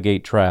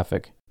navigate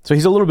traffic. So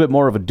he's a little bit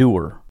more of a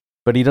doer,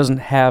 but he doesn't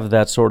have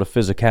that sort of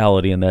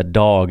physicality and that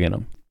dog in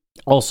him.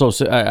 Also,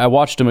 I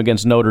watched him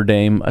against Notre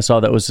Dame. I saw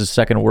that was his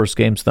second worst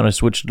game, so then I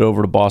switched it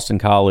over to Boston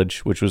College,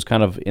 which was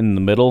kind of in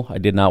the middle. I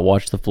did not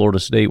watch the Florida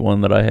State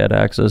one that I had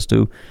access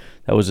to.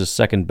 That was his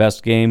second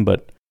best game,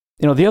 but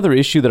the other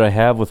issue that I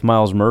have with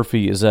Myles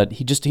Murphy is that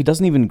he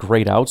doesn't even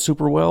grade out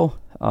super well.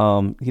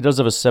 He does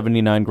have a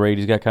 79 grade.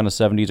 He's got kind of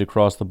 70s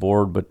across the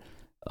board, but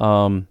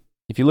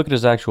if you look at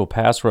his actual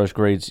pass rush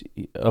grades,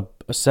 a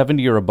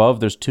 70 or above,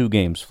 there's 2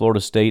 games,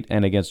 Florida State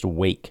and against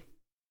Wake.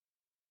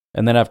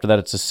 And then after that,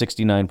 it's a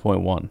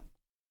 69.1.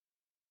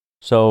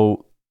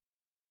 So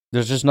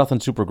there's just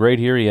nothing super great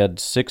here. He had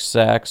 6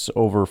 sacks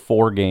over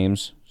 4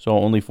 games, so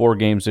only 4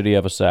 games did he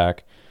have a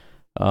sack.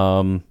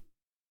 I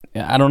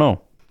don't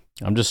know.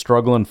 I'm just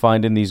struggling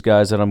finding these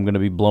guys that I'm going to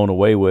be blown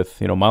away with.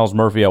 Myles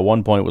Murphy at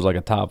one point was like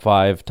a top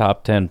 5,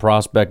 top 10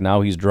 prospect.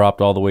 Now he's dropped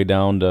all the way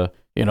down to,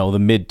 the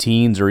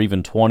mid-teens or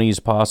even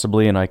 20s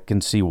possibly, and I can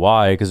see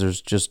why, because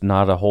there's just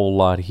not a whole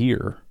lot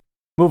here.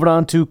 Moving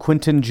on to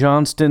Quentin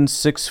Johnston,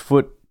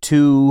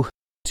 6'2",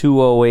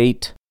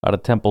 208, out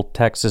of Temple,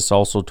 Texas,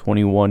 also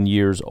 21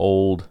 years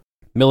old.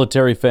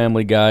 Military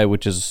family guy,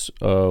 which is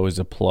always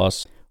a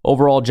plus.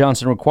 Overall,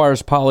 Johnson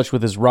requires polish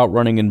with his route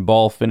running and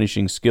ball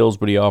finishing skills,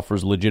 but he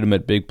offers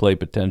legitimate big play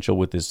potential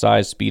with his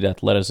size, speed,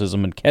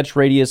 athleticism, and catch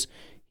radius.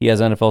 He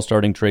has NFL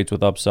starting traits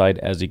with upside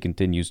as he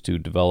continues to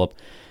develop.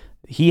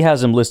 He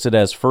has him listed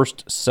as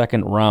first,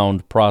 second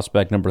round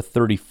prospect, number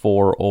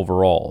 34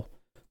 overall.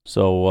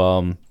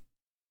 So,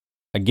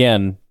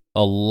 again,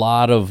 a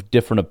lot of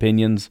different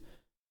opinions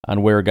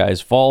on where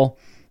guys fall.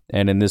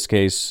 And in this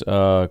case,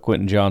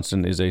 Quentin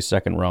Johnston is a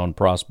second-round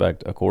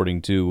prospect,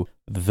 according to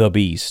The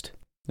Beast.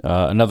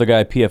 Another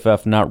guy,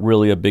 PFF, not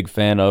really a big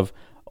fan of.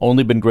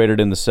 Only been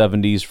graded in the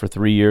 70s for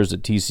 3 years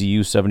at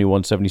TCU,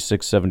 71,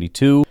 76,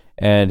 72.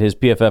 And his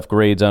PFF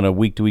grades on a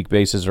week-to-week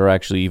basis are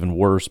actually even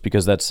worse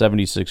because that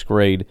 76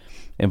 grade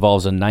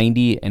involves a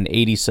 90, an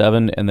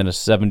 87, and then a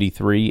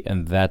 73,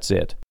 and that's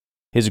it.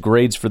 His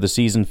grades for the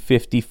season,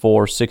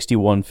 54,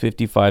 61,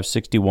 55,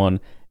 61,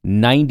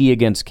 90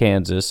 against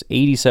Kansas,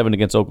 87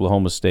 against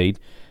Oklahoma State,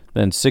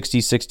 then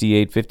 60,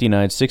 68,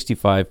 59,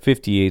 65,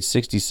 58,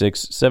 66,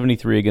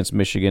 73 against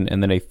Michigan,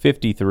 and then a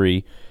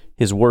 53,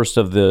 his worst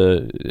of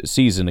the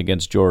season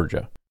against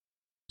Georgia.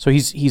 So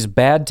he's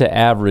bad to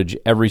average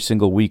every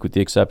single week with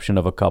the exception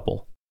of a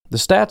couple. The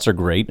stats are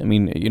great. I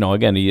mean,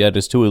 again, he had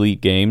his 2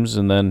 elite games,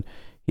 and then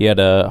he had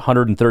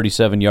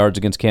 137 yards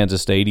against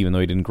Kansas State, even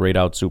though he didn't grade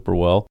out super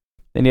well.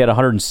 Then he had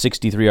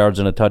 163 yards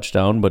and a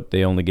touchdown, but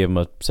they only gave him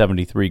a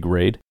 73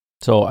 grade.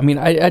 So, I mean,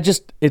 I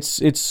just,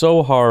 it's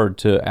so hard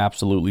to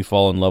absolutely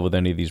fall in love with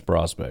any of these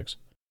prospects.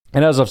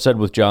 And as I've said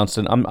with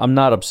Johnston, I'm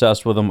not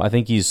obsessed with him. I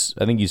think he's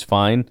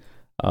fine.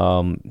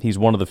 He's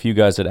one of the few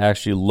guys that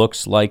actually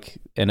looks like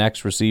an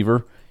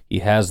ex-receiver. He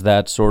has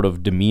that sort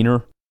of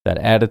demeanor, that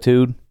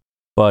attitude.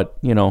 But,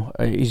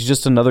 he's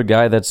just another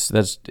guy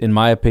that's in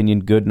my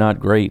opinion, good, not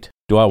great.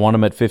 Do I want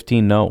him at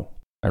 15? No,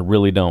 I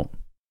really don't.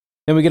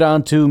 Then we get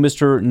on to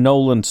Mr.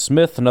 Nolan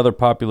Smith, another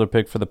popular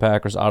pick for the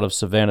Packers out of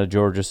Savannah,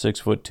 Georgia,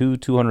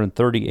 6'2",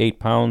 238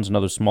 pounds,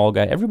 another small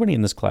guy. Everybody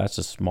in this class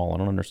is small. I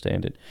don't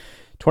understand it.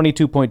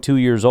 22.2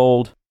 years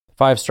old,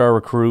 5-star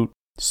recruit.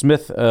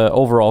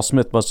 Overall,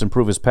 Smith must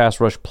improve his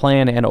pass rush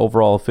plan and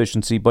overall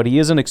efficiency, but he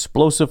is an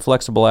explosive,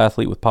 flexible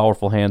athlete with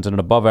powerful hands and an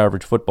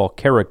above-average football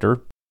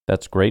character.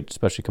 That's great,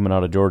 especially coming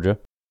out of Georgia.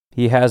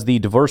 He has the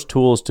diverse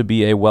tools to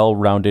be a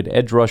well-rounded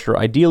edge rusher,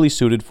 ideally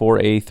suited for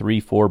a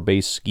 3-4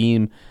 base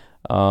scheme.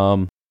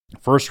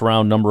 First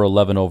round, number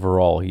 11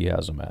 overall, he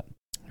has him at.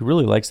 He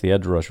really likes the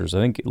edge rushers. I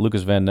think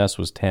Lucas Van Ness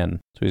was 10,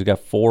 so he's got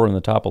 4 in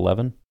the top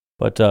 11.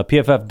 But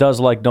PFF does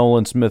like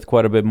Nolan Smith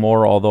quite a bit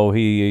more, although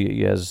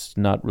he has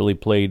not really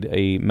played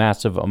a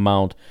massive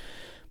amount.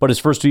 But his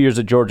first 2 years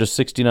at Georgia,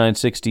 69,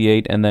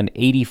 68, and then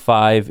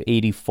 85,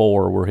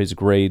 84 were his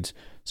grades.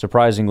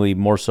 Surprisingly,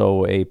 more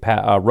so a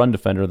run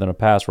defender than a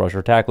pass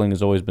rusher. Tackling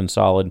has always been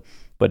solid,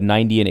 but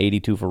 90 and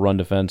 82 for run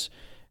defense,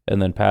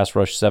 and then pass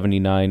rush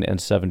 79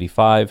 and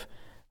 75.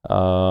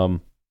 I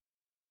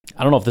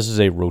don't know if this is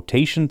a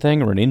rotation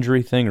thing or an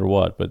injury thing or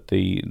what, but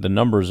the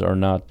numbers are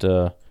not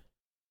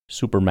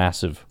super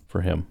massive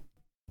for him.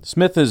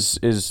 Smith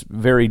is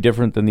very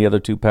different than the other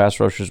 2 pass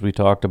rushers we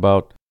talked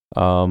about.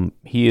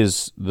 He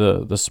is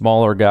the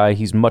smaller guy.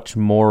 He's much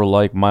more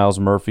like Myles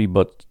Murphy,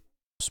 but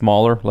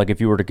smaller. Like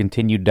if you were to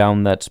continue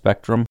down that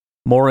spectrum,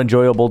 more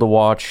enjoyable to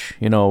watch.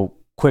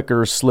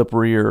 Quicker,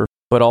 slipperier,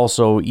 but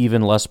also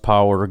even less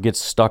power.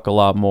 Gets stuck a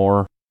lot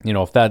more.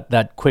 If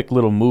that quick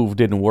little move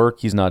didn't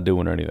work, he's not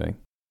doing anything.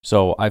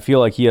 So I feel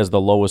like he has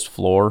the lowest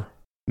floor,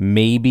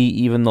 maybe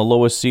even the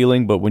lowest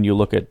ceiling. But when you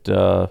look at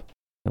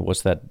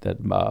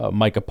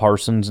Micah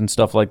Parsons and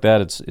stuff like that,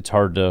 it's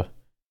hard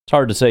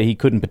to say. He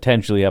couldn't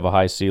potentially have a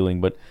high ceiling,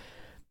 but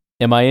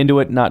am I into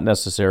it? Not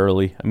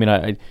necessarily. I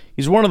mean,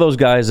 he's one of those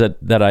guys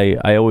that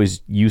I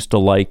always used to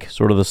like,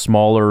 sort of the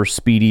smaller,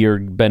 speedier,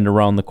 bend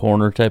around the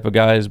corner type of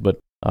guys. But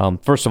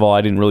first of all,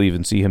 I didn't really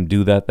even see him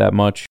do that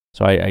much,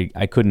 so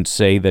I couldn't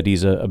say that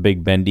he's a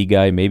big bendy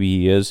guy. Maybe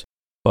he is.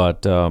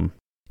 But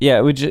yeah,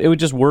 it would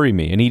just worry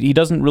me. And he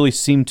doesn't really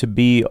seem to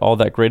be all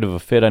that great of a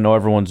fit. I know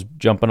everyone's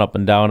jumping up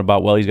and down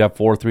about, well, he's got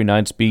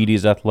 4.39 speed,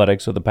 he's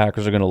athletic, so the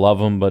Packers are going to love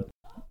him. But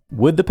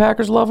would the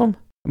Packers love him?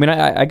 I mean,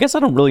 I guess I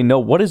don't really know.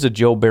 What is a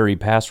Joe Barry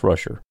pass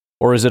rusher?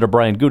 Or is it a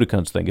Brian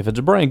Gutekunst thing? If it's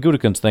a Brian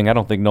Gutekunst thing, I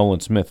don't think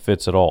Nolan Smith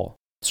fits at all.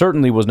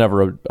 Certainly was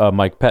never a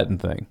Mike Pettin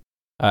thing.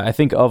 I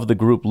think of the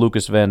group,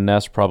 Lucas Van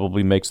Ness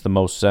probably makes the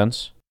most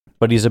sense,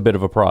 but he's a bit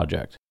of a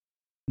project.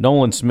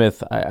 Nolan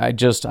Smith, I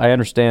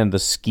understand the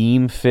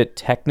scheme fit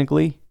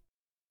technically,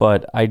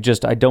 but I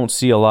don't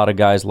see a lot of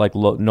guys like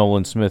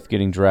Nolan Smith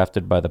getting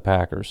drafted by the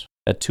Packers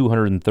at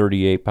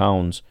 238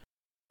 pounds.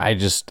 I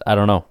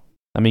don't know.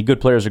 I mean,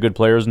 good players are good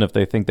players, and if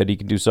they think that he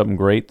can do something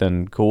great,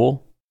 then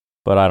cool,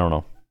 but I don't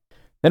know.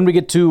 Then we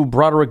get to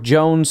Broderick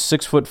Jones,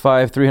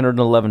 6'5",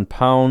 311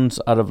 pounds,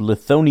 out of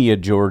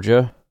Lithonia,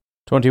 Georgia,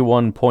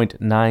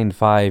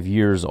 21.95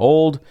 years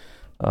old.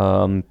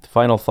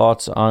 Final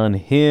thoughts on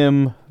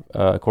him.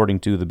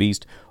 According to The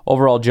Beast,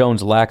 overall,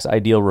 Jones lacks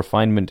ideal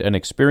refinement and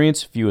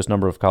experience, fewest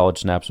number of college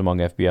snaps among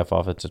FBF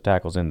offensive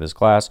tackles in this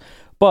class,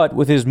 but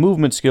with his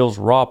movement skills,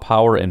 raw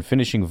power, and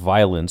finishing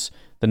violence,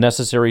 the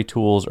necessary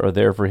tools are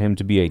there for him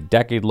to be a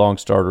decade-long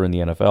starter in the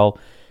NFL.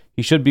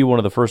 He should be one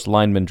of the first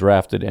linemen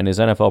drafted, and his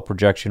NFL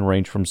projection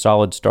range from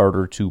solid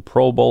starter to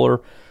Pro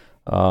Bowler.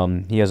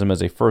 He has him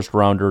as a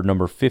first-rounder,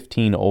 number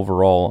 15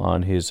 overall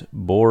on his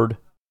board.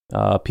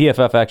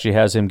 PFF actually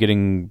has him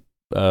getting...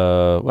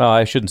 well,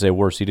 I shouldn't say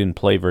worse. He didn't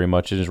play very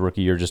much in his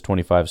rookie year, just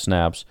 25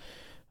 snaps.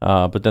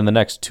 But then the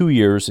next 2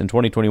 years, in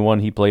 2021,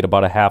 he played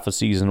about a half a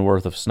season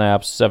worth of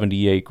snaps,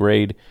 78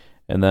 grade.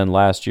 And then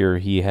last year,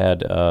 he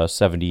had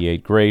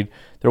 78 grade.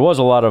 There was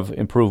a lot of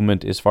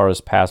improvement as far as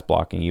pass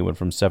blocking. He went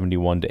from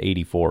 71 to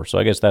 84. So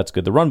I guess that's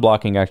good. The run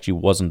blocking actually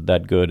wasn't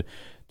that good,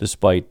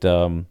 despite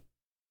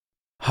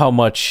how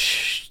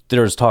much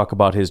there's talk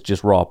about his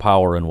just raw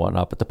power and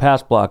whatnot. But the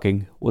pass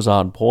blocking was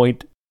on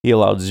point. He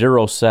allowed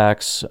 0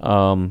 sacks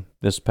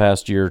this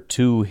past year,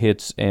 2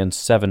 hits and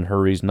 7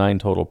 hurries, 9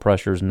 total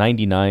pressures,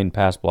 99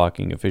 pass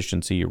blocking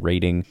efficiency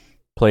rating.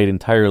 Played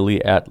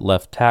entirely at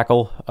left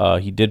tackle.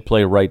 He did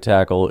play right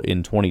tackle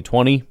in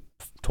 2020,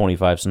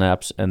 25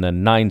 snaps, and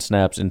then 9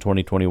 snaps in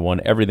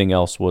 2021. Everything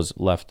else was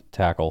left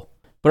tackle.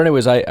 But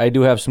anyways, I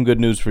do have some good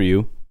news for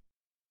you.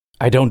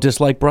 I don't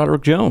dislike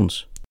Broderick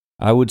Jones.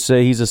 I would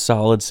say he's a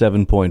solid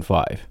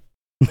 7.5.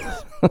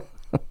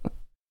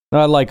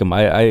 I like him.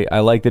 I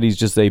like that he's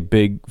just a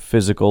big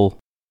physical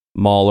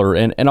mauler.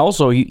 And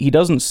also, he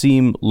doesn't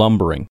seem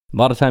lumbering. A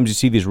lot of times you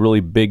see these really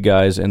big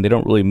guys, and they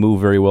don't really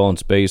move very well in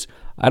space.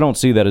 I don't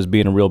see that as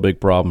being a real big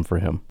problem for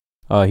him.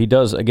 He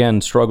does,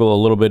 again, struggle a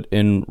little bit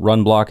in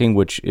run blocking,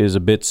 which is a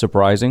bit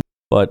surprising,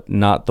 but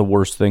not the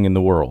worst thing in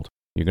the world.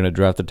 You're going to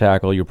draft a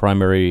tackle. Your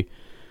primary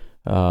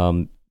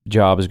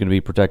job is going to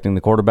be protecting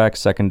the quarterback.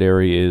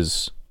 Secondary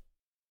is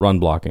run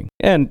blocking.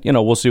 And,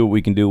 we'll see what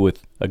we can do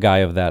with a guy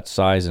of that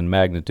size and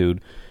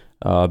magnitude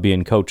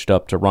being coached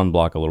up to run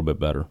block a little bit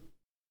better.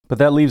 But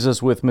that leaves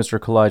us with Mr.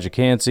 Kalijah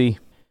Kancey,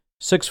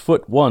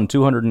 6'1",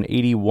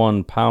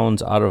 281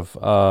 pounds, out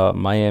of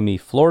Miami,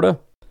 Florida,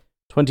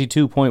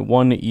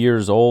 22.1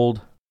 years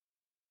old.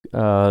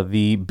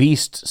 The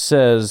Beast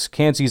says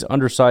Kancey's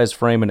undersized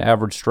frame and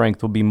average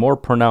strength will be more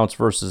pronounced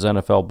versus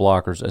NFL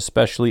blockers,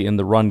 especially in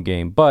the run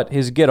game, but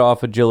his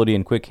get-off agility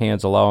and quick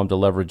hands allow him to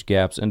leverage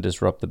gaps and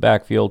disrupt the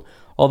backfield.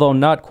 Although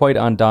not quite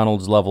on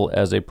Donald's level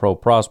as a pro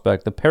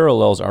prospect, the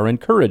parallels are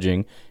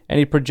encouraging, and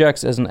he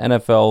projects as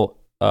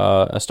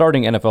a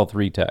starting NFL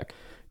 3 tech.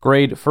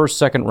 Grade, first,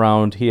 second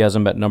round, he has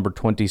him at number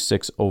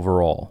 26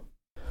 overall.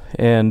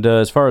 And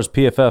as far as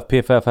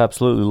PFF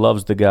absolutely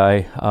loves the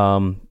guy.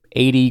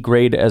 80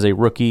 grade as a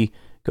rookie,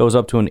 goes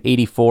up to an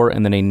 84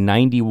 and then a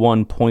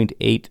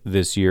 91.8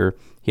 this year.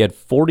 He had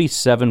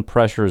 47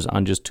 pressures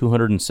on just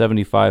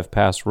 275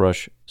 pass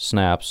rush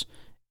snaps,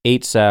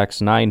 8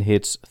 sacks, 9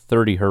 hits,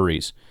 30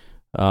 hurries.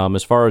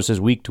 As far as his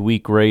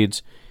week-to-week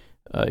grades,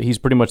 he's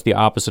pretty much the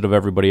opposite of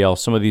everybody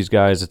else. Some of these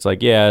guys, it's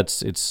like, yeah,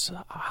 it's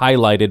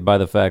highlighted by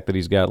the fact that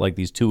he's got like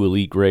these 2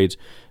 elite grades.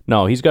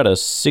 No, he's got a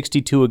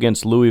 62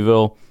 against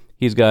Louisville.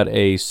 He's got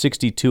a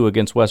 62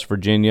 against West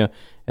Virginia,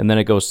 and then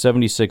it goes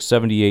 76,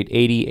 78,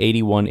 80,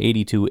 81,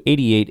 82,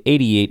 88,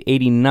 88,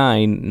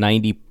 89,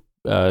 90,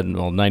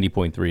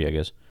 90.3, I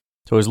guess.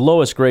 So his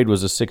lowest grade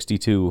was a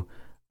 62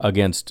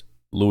 against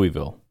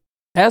Louisville.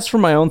 As for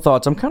my own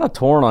thoughts, I'm kind of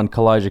torn on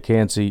Kalijah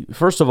Kancey.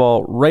 First of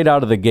all, right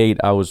out of the gate,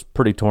 I was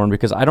pretty torn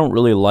because I don't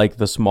really like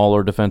the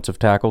smaller defensive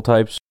tackle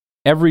types.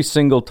 Every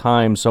single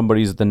time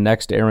somebody's the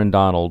next Aaron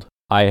Donald,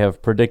 I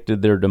have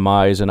predicted their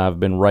demise, and I've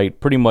been right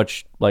pretty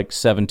much like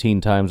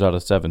 17 times out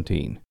of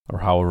 17, or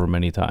however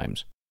many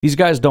times. These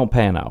guys don't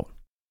pan out.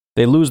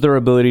 They lose their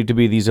ability to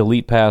be these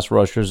elite pass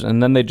rushers,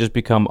 and then they just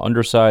become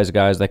undersized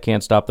guys that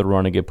can't stop the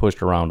run and get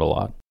pushed around a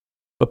lot.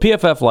 But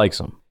PFF likes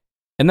them.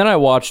 And then I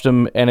watched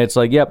him, and it's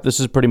like, yep, this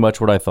is pretty much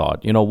what I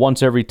thought.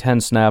 Once every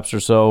 10 snaps or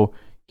so,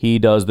 he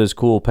does this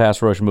cool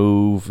pass rush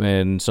move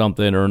and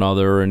something or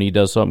another, and he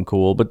does something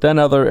cool. But then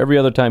every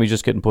other time, he's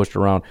just getting pushed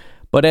around.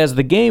 But as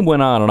the game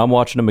went on, and I'm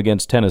watching him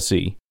against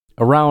Tennessee,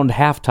 around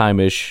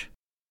halftime-ish,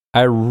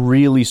 I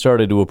really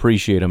started to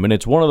appreciate him. And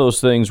it's one of those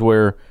things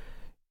where,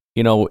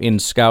 in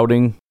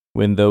scouting,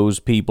 when those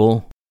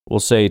people will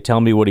say,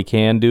 tell me what he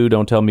can do,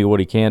 don't tell me what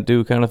he can't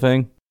do kind of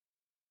thing.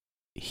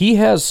 He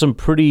has some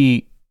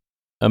pretty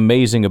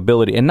amazing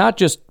ability, and not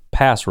just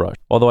pass rush,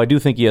 although I do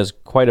think he has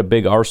quite a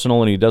big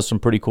arsenal and he does some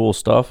pretty cool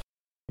stuff.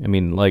 I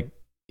mean, like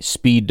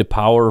speed to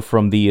power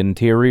from the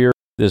interior.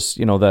 This,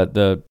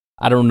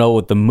 I don't know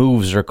what the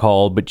moves are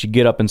called, but you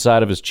get up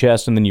inside of his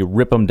chest and then you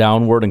rip him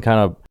downward and kind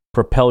of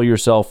propel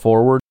yourself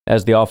forward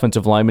as the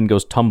offensive lineman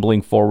goes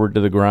tumbling forward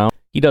to the ground.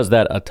 He does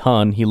that a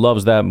ton. He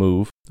loves that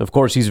move. Of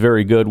course, he's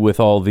very good with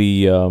all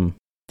the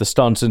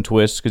stunts and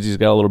twists because he's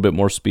got a little bit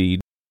more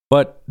speed.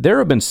 But there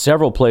have been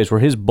several plays where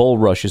his bull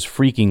rush is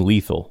freaking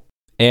lethal.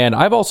 And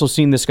I've also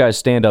seen this guy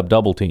stand up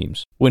double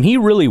teams. When he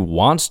really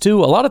wants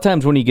to, a lot of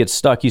times when he gets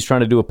stuck, he's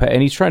trying to do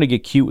and he's trying to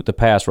get cute with the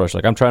pass rush.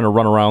 Like, I'm trying to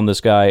run around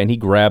this guy, and he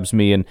grabs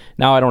me, and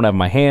now I don't have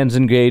my hands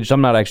engaged.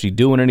 I'm not actually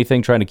doing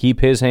anything, trying to keep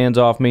his hands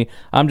off me.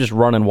 I'm just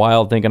running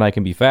wild, thinking I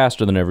can be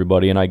faster than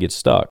everybody, and I get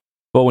stuck.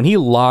 But when he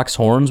locks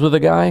horns with a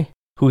guy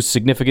who's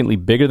significantly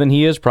bigger than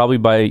he is, probably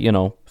by,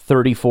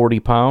 30, 40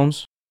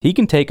 pounds, he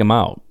can take him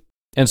out.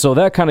 And so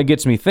that kind of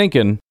gets me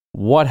thinking,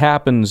 what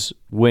happens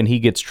when he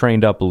gets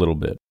trained up a little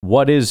bit?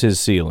 What is his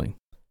ceiling?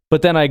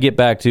 But then I get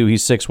back to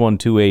he's 6'1",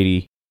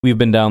 280. We've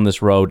been down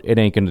this road. It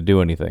ain't going to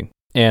do anything.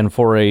 And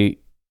for a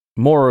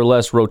more or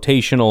less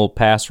rotational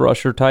pass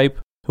rusher type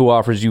who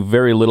offers you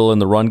very little in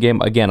the run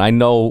game, again, I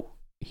know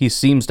he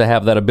seems to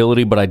have that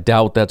ability, but I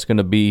doubt that's going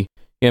to be...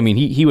 I mean,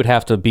 he would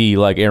have to be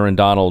like Aaron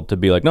Donald to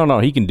be like, no,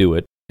 he can do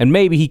it. And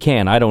maybe he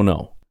can. I don't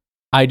know.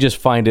 I just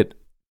find it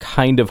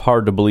kind of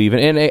hard to believe.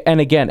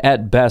 And again,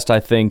 at best, I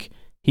think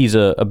he's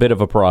a bit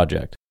of a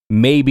project.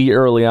 Maybe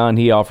early on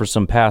he offers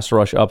some pass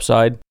rush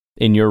upside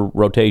in your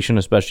rotation,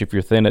 especially if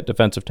you're thin at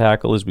defensive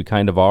tackle, as we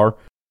kind of are.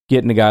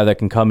 Getting a guy that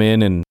can come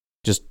in and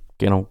just,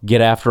 get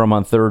after him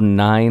on 3rd and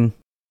 9.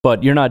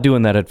 But you're not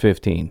doing that at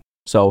 15.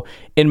 So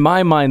in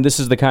my mind, this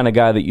is the kind of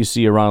guy that you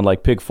see around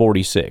like pick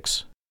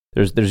 46.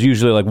 There's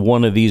usually like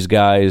one of these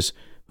guys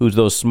who's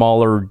those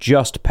smaller,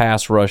 just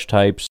pass rush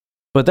types.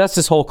 But that's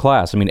this whole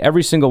class. I mean,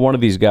 every single one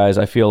of these guys,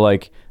 I feel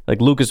like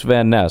Lucas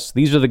Van Ness,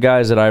 these are the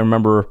guys that I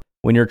remember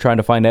when you're trying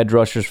to find edge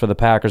rushers for the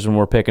Packers when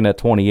we're picking at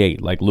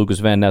 28. Like Lucas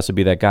Van Ness would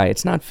be that guy.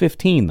 It's not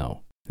 15,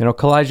 though.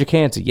 Kalijah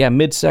Kancey,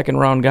 mid-second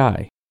round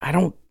guy. I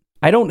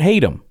don't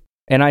hate him.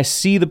 And I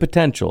see the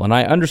potential, and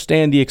I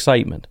understand the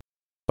excitement.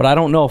 But I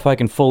don't know if I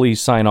can fully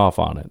sign off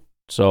on it.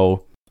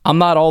 So I'm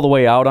not all the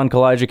way out on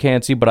Kalijah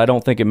Kancey, but I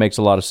don't think it makes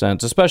a lot of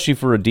sense, especially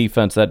for a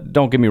defense that,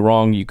 don't get me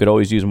wrong, you could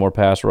always use more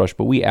pass rush,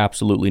 but we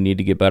absolutely need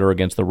to get better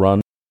against the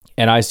run.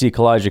 And I see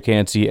Kalijah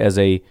Kancey as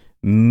a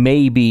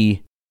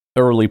maybe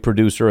early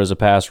producer as a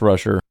pass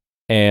rusher,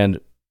 and,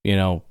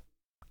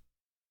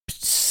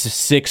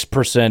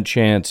 6%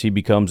 chance he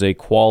becomes a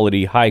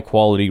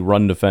high-quality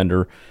run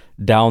defender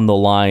down the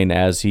line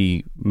as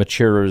he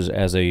matures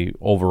as a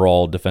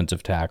overall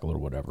defensive tackle or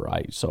whatever.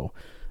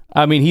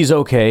 He's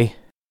okay.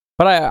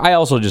 But I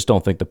also just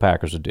don't think the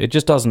Packers would do it. It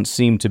just doesn't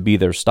seem to be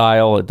their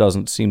style. It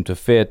doesn't seem to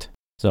fit.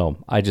 So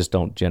I just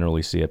don't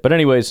generally see it. But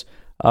anyways,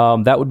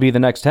 that would be the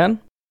next 10.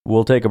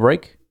 We'll take a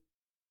break,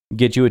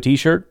 get you a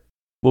t-shirt.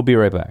 We'll be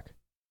right back.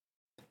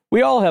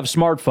 We all have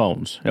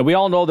smartphones, and we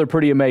all know they're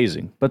pretty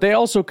amazing. But they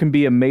also can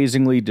be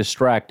amazingly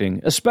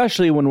distracting,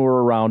 especially when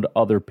we're around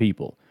other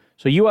people.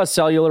 So US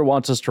Cellular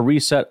wants us to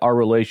reset our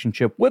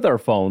relationship with our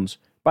phones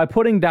by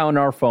putting down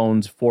our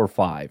phones for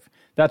 $5.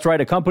 That's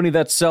right, a company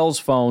that sells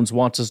phones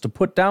wants us to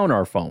put down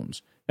our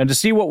phones. And to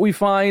see what we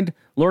find,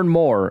 learn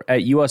more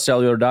at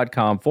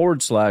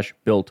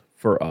uscellular.com/built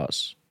for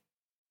us.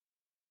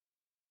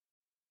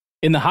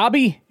 In the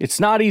hobby, it's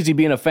not easy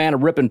being a fan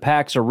of ripping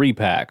packs or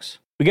repacks.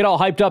 We get all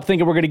hyped up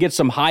thinking we're going to get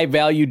some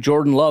high-value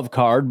Jordan Love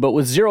card, but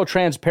with zero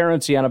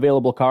transparency on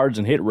available cards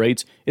and hit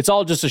rates, it's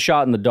all just a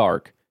shot in the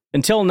dark.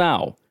 Until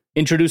now.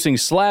 Introducing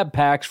slab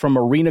packs from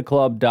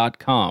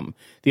arenaclub.com,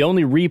 the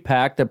only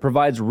repack that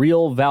provides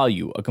real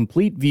value, a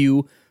complete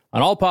view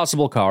on all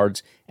possible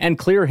cards, and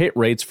clear hit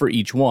rates for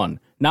each one.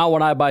 Now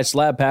when I buy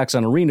slab packs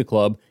on Arena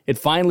Club, it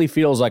finally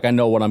feels like I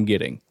know what I'm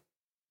getting.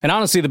 And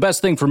honestly, the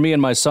best thing for me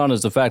and my son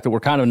is the fact that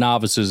we're kind of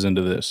novices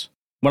into this.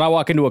 When I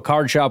walk into a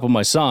card shop with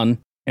my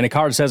son, and a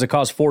card says it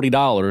costs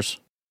 $40,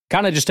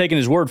 kind of just taking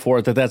his word for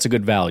it that that's a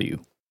good value.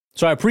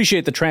 So I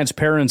appreciate the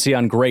transparency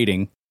on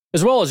grading,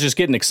 as well as just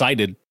getting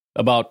excited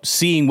about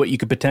seeing what you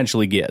could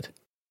potentially get.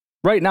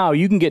 Right now,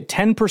 you can get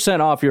 10%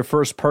 off your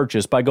first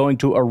purchase by going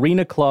to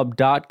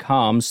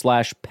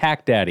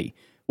arenaclub.com/packdaddy.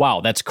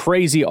 Wow, that's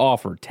crazy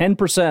offer.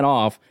 10%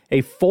 off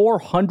a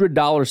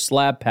 $400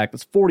 slab pack.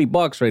 That's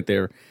 $40 right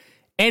there.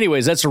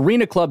 Anyways, that's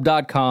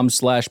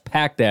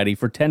arenaclub.com/packdaddy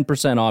for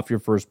 10% off your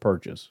first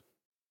purchase.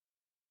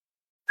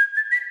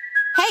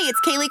 Hey,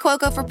 it's Kaylee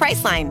Cuoco for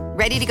Priceline.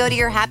 Ready to go to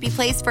your happy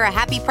place for a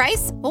happy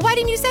price? Well, why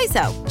didn't you say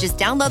so? Just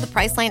download the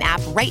Priceline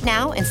app right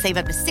now and save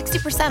up to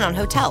 60% on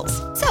hotels.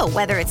 So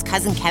whether it's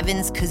Cousin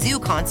Kevin's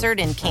Kazoo Concert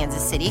in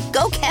Kansas City,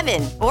 go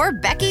Kevin, or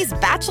Becky's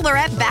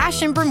Bachelorette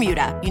Bash in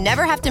Bermuda, you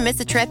never have to miss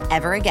a trip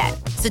ever again.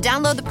 So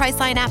download the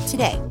Priceline app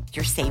today.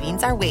 your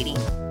savings are waiting.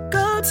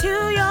 Go to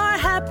your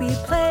happy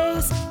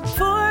place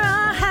for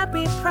a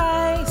happy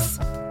price.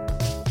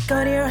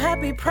 Go to your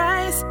happy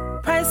price,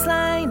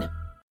 Priceline.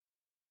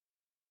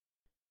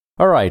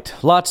 All right,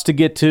 lots to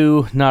get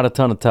to, not a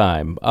ton of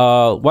time.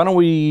 Why don't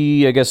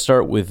we, I guess,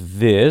 start with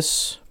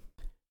this.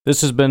 This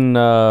has been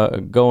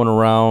going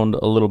around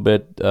a little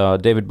bit.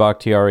 David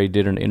Bakhtiari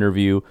did an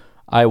interview.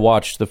 I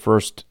watched the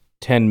first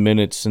 10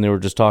 minutes, and they were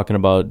just talking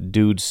about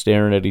dudes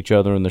staring at each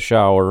other in the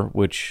shower,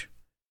 which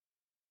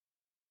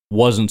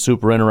wasn't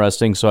super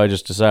interesting, so I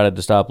just decided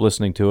to stop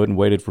listening to it and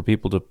waited for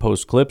people to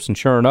post clips, and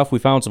sure enough, we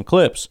found some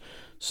clips.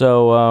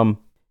 So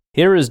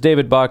here is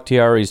David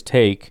Bakhtiari's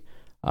take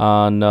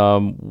on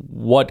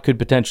what could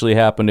potentially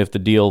happen if the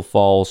deal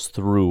falls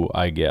through,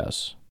 I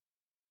guess.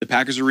 The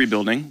Packers are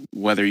rebuilding,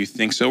 whether you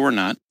think so or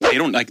not. They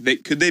don't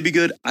could they be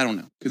good? I don't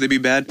know. Could they be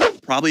bad?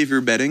 Probably if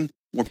you're betting.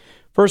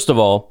 First of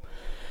all,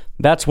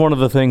 that's one of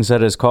the things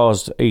that has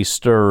caused a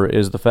stir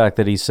is the fact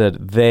that he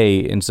said they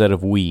instead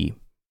of we.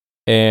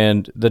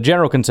 And the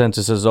general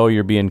consensus is, oh,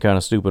 you're being kind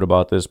of stupid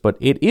about this, but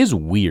it is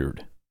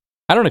weird.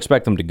 I don't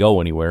expect them to go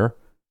anywhere,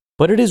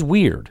 but it is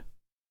weird.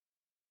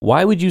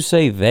 Why would you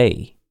say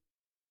they?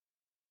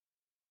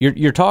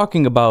 You're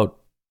talking about,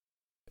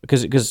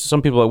 because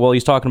some people are like, well,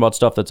 he's talking about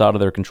stuff that's out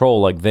of their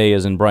control, like they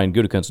as in Brian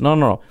Gutekunst.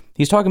 No.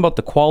 He's talking about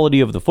the quality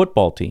of the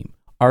football team.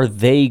 Are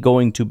they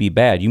going to be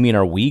bad? You mean,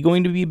 are we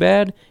going to be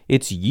bad?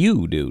 It's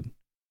you, dude.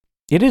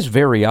 It is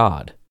very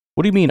odd.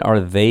 What do you mean, are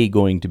they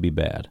going to be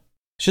bad?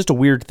 It's just a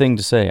weird thing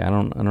to say. I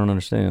don't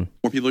understand.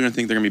 More people are going to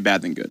think they're going to be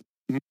bad than good.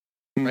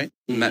 Right?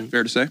 Isn't that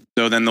fair to say?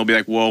 So then they'll be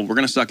like, well, we're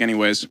going to suck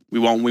anyways. We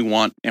want what we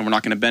want, and we're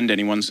not going to bend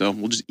anyone, so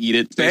we'll just eat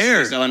it.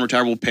 Fair. Sell and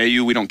retire, we'll pay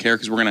you. We don't care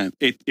because we're going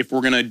to, if we're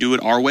going to do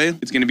it our way,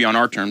 it's going to be on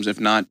our terms. If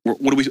not, were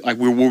we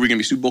going to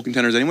be Super Bowl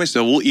contenders anyway?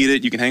 So we'll eat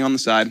it. You can hang on the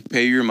side,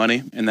 pay you your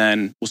money, and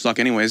then we'll suck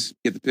anyways,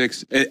 get the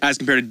picks. As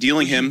compared to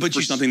dealing him for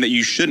something that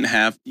you shouldn't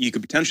have, you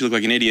could potentially look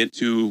like an idiot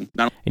to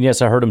not. And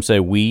yes, I heard him say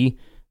we,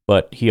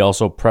 but he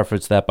also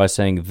prefaced that by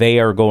saying they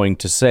are going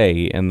to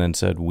say, and then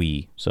said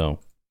we, so.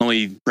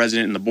 Only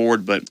president and the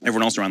board, but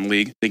everyone else around the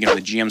league, thinking from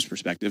the GM's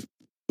perspective,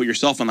 put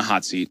yourself on the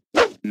hot seat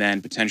and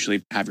then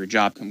potentially have your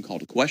job come called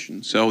to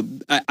question. So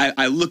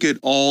I look at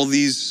all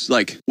these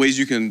like ways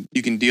you can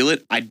deal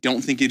it. I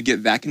don't think it'd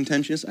get that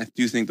contentious. I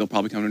do think they'll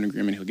probably come to an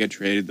agreement. He'll get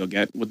traded. They'll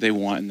get what they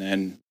want. And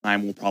then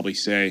time will probably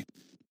say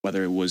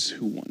whether it was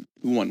who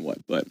won what.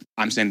 But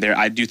I'm saying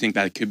I do think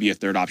that it could be a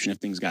third option if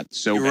things got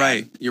so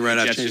bad. You're right.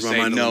 I've changed my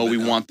mind. No, we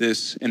want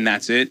this and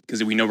that's it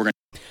because we know we're going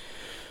to.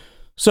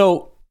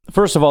 So,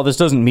 first of all, this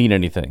doesn't mean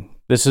anything.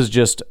 This is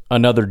just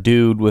another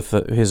dude with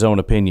his own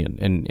opinion.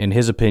 And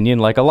his opinion,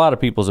 like a lot of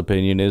people's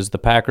opinion, is the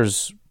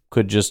Packers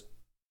could just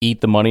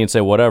eat the money and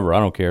say, whatever, I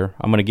don't care.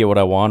 I'm going to get what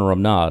I want or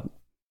I'm not.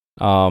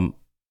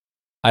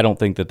 I don't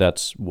think that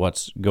that's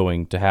what's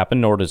going to happen,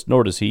 nor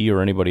does he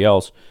or anybody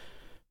else.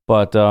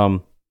 But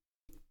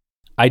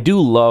I do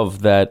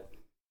love that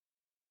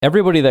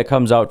everybody that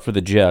comes out for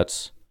the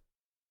Jets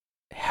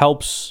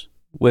helps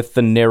with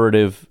the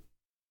narrative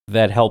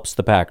that helps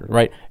the Packers,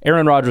 right?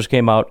 Aaron Rodgers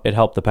came out, it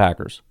helped the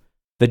Packers.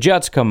 The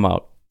Jets come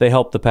out, they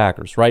help the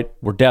Packers, right?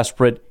 We're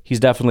desperate, he's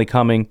definitely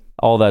coming,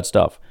 all that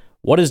stuff.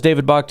 What does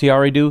David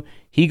Bakhtiari do?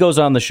 He goes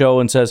on the show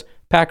and says,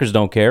 Packers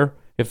don't care.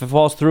 If it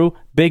falls through,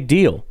 big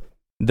deal.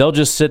 They'll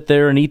just sit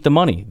there and eat the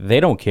money.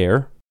 They don't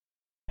care.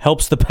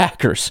 Helps the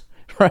Packers,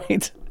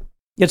 right?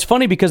 It's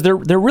funny because there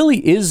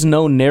really is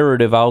no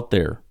narrative out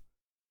there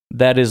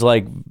that is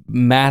like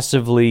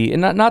massively,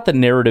 and not that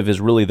narrative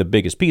is really the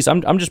biggest piece.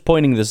 I'm just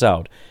pointing this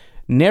out.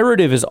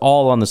 Narrative is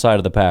all on the side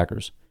of the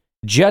Packers.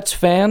 Jets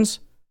fans,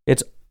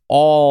 it's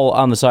all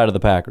on the side of the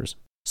Packers.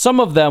 Some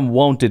of them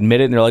won't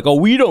admit it, and they're like, oh,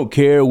 we don't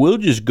care. We'll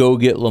just go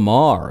get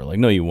Lamar. Like,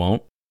 no, you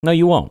won't. No,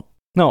 you won't.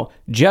 No,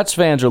 Jets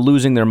fans are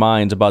losing their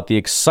minds about the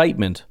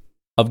excitement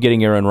of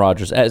getting Aaron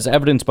Rodgers, as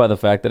evidenced by the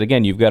fact that,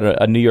 again, you've got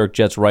a New York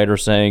Jets writer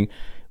saying,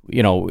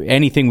 you know,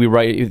 anything we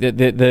write,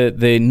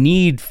 the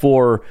need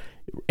for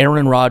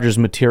Aaron Rodgers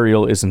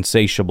material is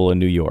insatiable in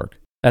New York.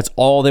 That's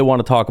all they want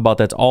to talk about.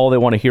 That's all they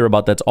want to hear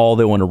about. That's all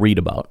they want to read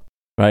about,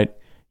 right?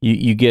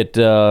 You get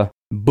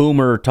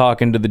Boomer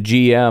talking to the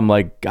GM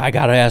like, I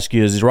got to ask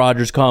you, is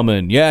Rodgers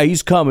coming? Yeah,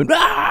 he's coming.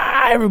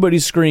 Ah!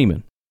 Everybody's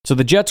screaming. So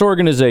the Jets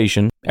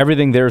organization,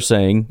 everything they're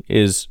saying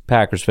is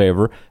Packers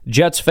favor.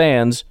 Jets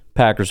fans,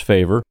 Packers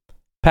favor.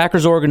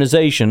 Packers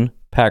organization,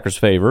 Packers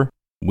favor.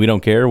 We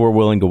don't care. We're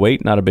willing to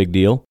wait. Not a big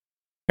deal.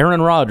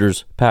 Aaron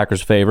Rodgers,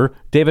 Packers favor.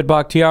 David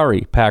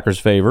Bakhtiari, Packers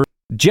favor.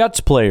 Jets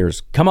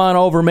players, come on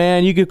over,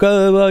 man. You could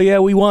go, well, yeah,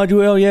 we want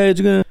you. Oh, yeah,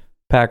 it's good.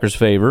 Packers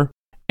favor.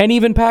 And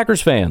even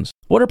Packers fans.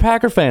 What are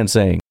Packer fans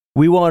saying?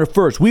 We want it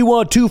first. We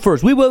want two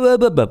first. You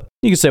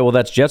can say, well,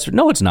 that's Jets.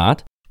 No, it's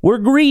not. We're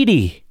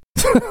greedy.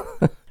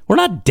 We're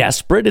not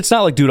desperate. It's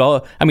not like, dude,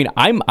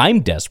 I'm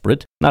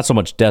desperate. Not so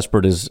much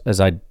desperate as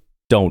I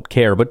don't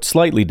care, but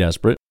slightly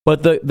desperate.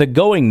 But the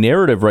going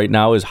narrative right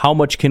now is how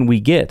much can we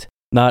get?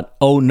 Not,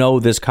 oh no,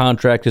 this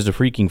contract is a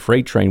freaking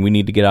freight train. We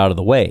need to get out of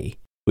the way.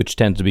 which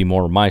tends to be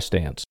more my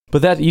stance.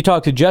 But that you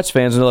talk to Jets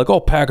fans and they're like, oh,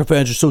 Packer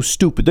fans are so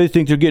stupid. They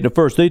think they're getting it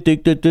first. They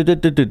think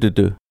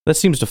that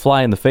seems to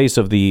fly in the face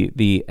of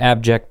the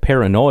abject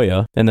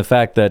paranoia and the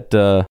fact that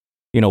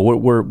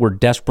we're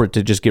desperate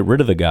to just get rid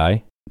of the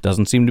guy.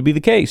 Doesn't seem to be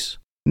the case.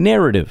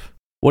 Narrative.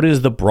 What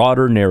is the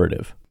broader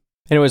narrative?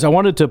 Anyways, I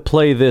wanted to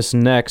play this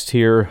next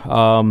here.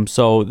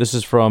 So this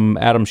is from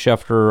Adam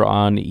Schefter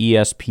on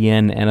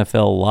ESPN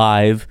NFL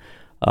Live.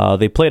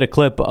 They played a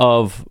clip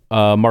of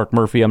Mark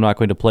Murphy. I'm not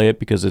going to play it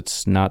because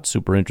it's not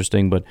super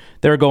interesting, but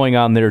they're going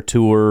on their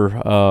tour,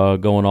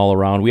 going all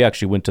around. We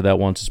actually went to that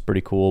once. It's pretty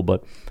cool.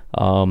 But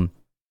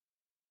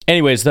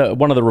anyways,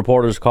 one of the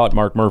reporters caught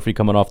Mark Murphy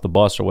coming off the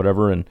bus or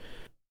whatever and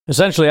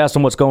essentially asked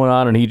him what's going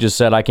on, and he just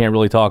said, I can't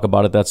really talk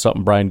about it. That's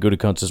something Brian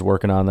Gutekunst is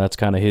working on. That's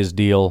kind of his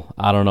deal.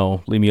 I don't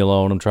know. Leave me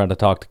alone. I'm trying to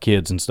talk to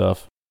kids and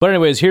stuff. But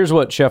anyways, here's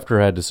what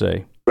Schefter had to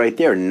say. Right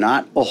there,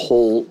 not a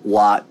whole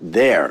lot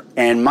there.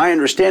 And my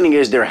understanding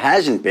is there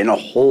hasn't been a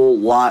whole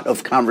lot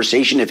of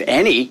conversation, if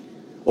any,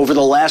 over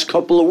the last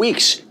couple of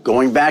weeks,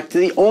 going back to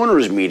the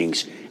owners'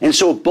 meetings. And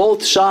so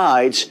both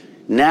sides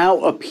now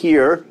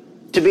appear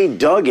to be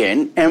dug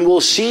in, and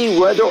we'll see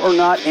whether or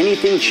not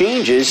anything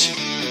changes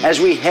as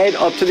we head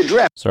up to the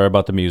draft. Sorry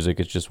about the music.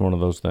 It's just one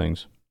of those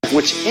things.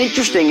 What's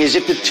interesting is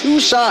if the two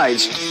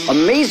sides,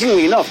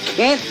 amazingly enough,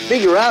 can't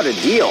figure out a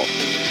deal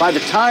by the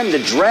time the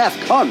draft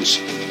comes,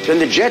 then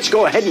the Jets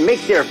go ahead and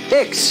make their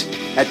picks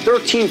at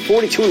 13,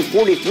 42, and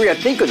 43, I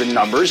think are the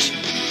numbers.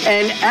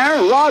 And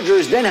Aaron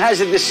Rodgers then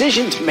has a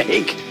decision to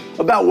make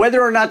about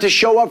whether or not to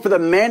show up for the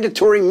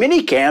mandatory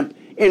minicamp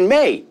in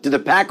May. Do the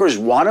Packers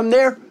want him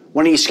there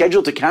when he's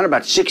scheduled to count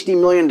about $60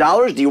 million?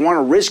 Do you want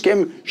to risk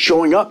him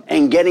showing up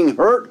and getting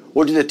hurt?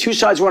 Or do the two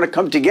sides want to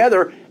come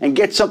together and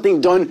get something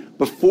done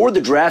before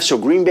the draft so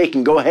Green Bay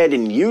can go ahead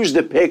and use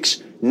the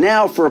picks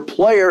now for a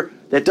player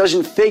that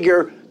doesn't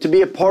figure to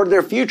be a part of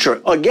their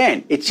future?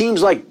 Again, it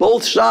seems like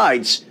both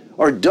sides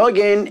are dug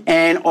in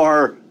and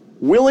are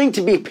willing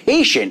to be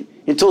patient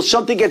until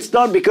something gets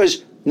done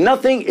because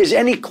nothing is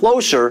any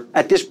closer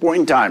at this point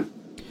in time.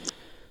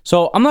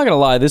 So I'm not going to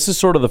lie. This is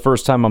sort of the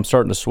first time I'm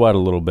starting to sweat a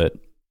little bit.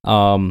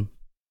 And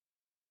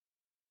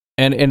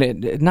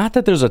not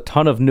that there's a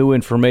ton of new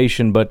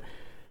information, but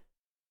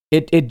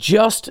it's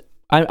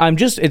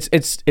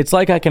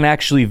like I can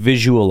actually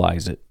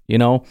visualize it. You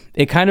know,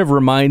 it kind of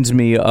reminds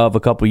me of a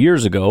couple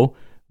years ago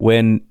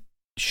when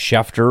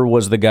Schefter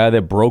was the guy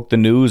that broke the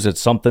news that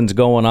something's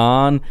going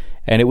on,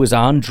 and it was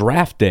on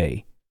draft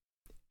day.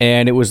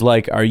 And it was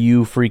like, are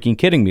you freaking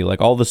kidding me?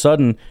 Like, all of a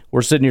sudden,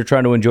 we're sitting here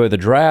trying to enjoy the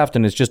draft,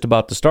 and it's just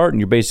about to start, and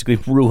you're basically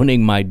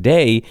ruining my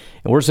day.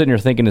 And we're sitting here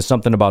thinking, is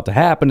something about to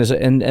happen?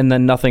 And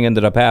then nothing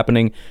ended up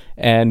happening,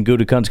 and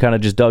Gutekunst kind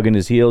of just dug in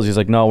his heels. He's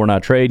like, no, we're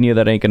not trading you.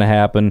 That ain't going to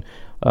happen.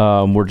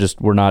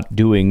 We're not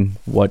doing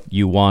what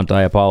you want.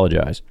 I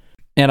apologize.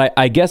 And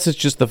I guess it's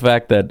just the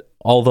fact that,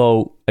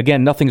 although,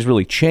 again, nothing's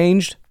really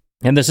changed,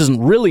 and this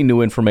isn't really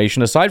new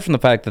information, aside from the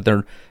fact that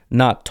they're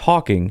not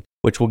talking,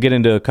 which we'll get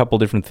into a couple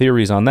different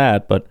theories on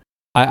that, but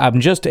I'm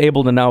just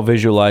able to now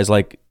visualize,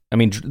 like, I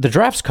mean, the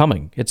draft's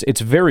coming. It's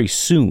very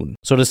soon.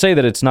 So to say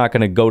that it's not going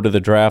to go to the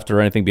draft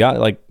or anything beyond,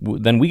 like,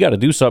 then we got to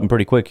do something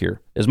pretty quick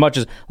here. As much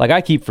as, like,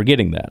 I keep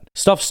forgetting that.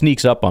 Stuff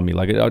sneaks up on me.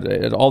 Like,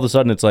 all of a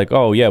sudden it's like,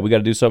 oh, yeah, we got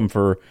to do something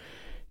for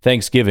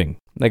Thanksgiving.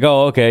 Like,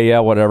 oh, okay, yeah,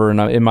 whatever. And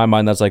in my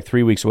mind, that's like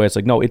 3 weeks away. It's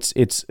like, no,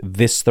 it's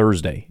this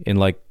Thursday in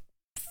like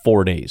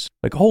 4 days.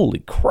 Like, holy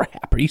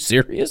crap, are you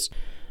serious?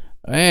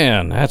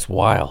 Man, that's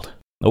wild.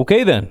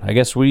 Okay, then. I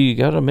guess we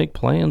got to make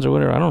plans or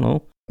whatever. I don't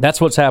know. That's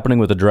what's happening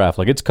with the draft.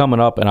 Like, it's coming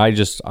up, and I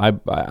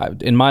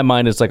in my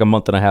mind, it's like a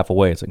month and a half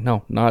away. It's like,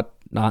 no, not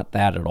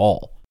that at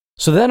all.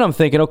 So then I'm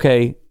thinking,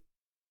 okay,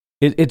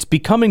 it's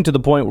becoming to the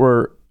point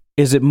where,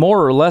 is it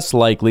more or less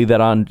likely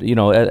that on,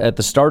 at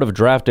the start of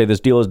draft day, this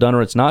deal is done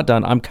or it's not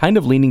done? I'm kind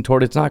of leaning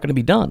toward it's not going to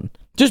be done.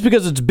 Just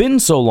because it's been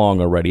so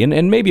long already.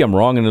 And maybe I'm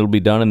wrong and it'll be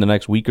done in the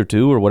next week or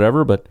two or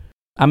whatever, but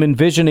I'm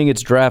envisioning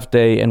it's draft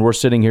day and we're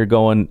sitting here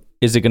going,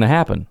 is it going to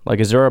happen? Like,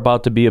 is there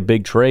about to be a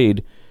big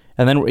trade?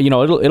 And then,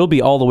 it'll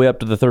be all the way up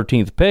to the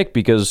 13th pick,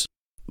 because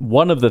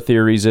one of the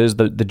theories is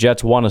that the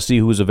Jets want to see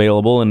who's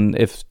available, and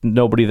if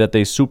nobody that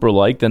they super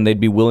like, then they'd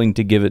be willing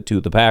to give it to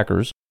the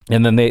Packers.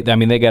 And then they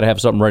got to have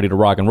something ready to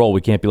rock and roll.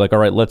 We can't be like, all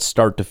right, let's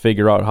start to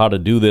figure out how to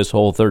do this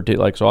whole 13,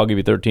 like, so I'll give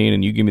you 13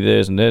 and you give me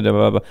this and blah,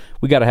 blah, blah.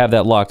 We got to have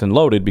that locked and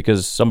loaded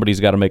because somebody's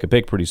got to make a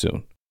pick pretty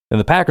soon. And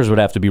the Packers would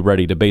have to be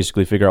ready to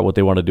basically figure out what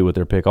they want to do with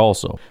their pick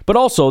also. But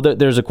also,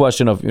 there's a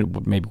question of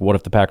maybe what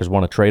if the Packers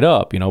want to trade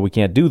up? We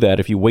can't do that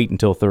if you wait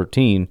until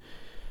 13.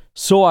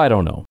 So I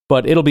don't know.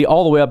 But it'll be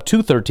all the way up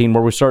to 13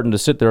 where we're starting to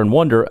sit there and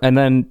wonder. And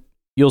then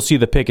you'll see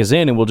the pick is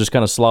in and we'll just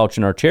kind of slouch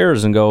in our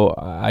chairs and go,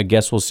 I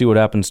guess we'll see what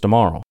happens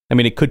tomorrow. I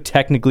mean, it could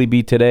technically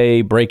be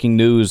today, breaking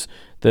news,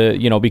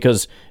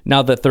 because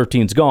now that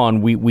 13's gone,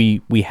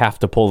 we have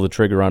to pull the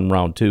trigger on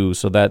round 2.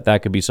 So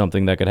that could be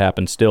something that could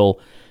happen still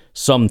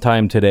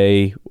sometime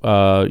today.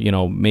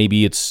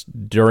 Maybe it's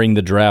during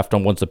the draft,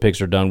 and once the picks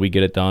are done, we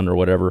get it done or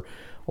whatever,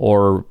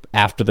 or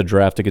after the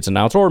draft it gets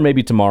announced, or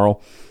maybe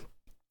tomorrow.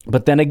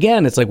 But then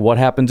again, it's like, what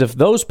happens if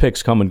those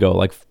picks come and go?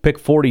 Like pick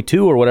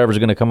 42 or whatever is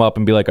going to come up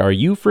and be like, are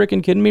you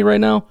freaking kidding me right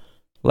now?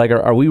 Like,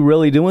 are we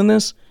really doing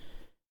this?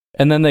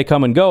 And then they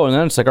come and go, and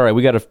then it's like, all right,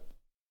 we got to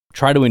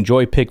try to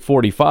enjoy pick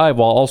 45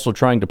 while also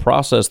trying to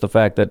process the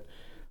fact that,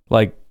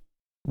 like,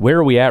 where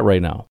are we at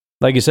right now?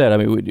 Like you said, I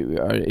mean,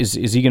 is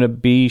he going to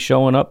be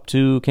showing up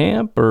to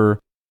camp, or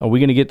are we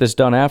going to get this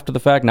done after the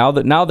fact? Now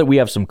that we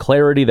have some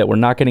clarity that we're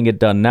not getting it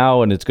done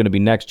now and it's going to be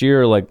next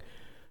year, like,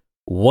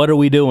 what are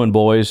we doing,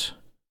 boys?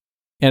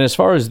 And as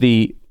far as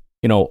the,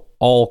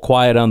 all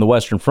quiet on the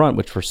Western Front,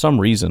 which for some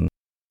reason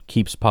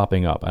keeps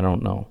popping up, I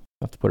don't know.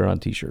 I have to put it on a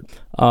t-shirt.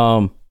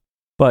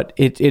 But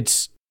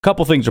it's a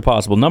couple things are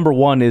possible. Number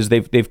one is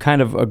they've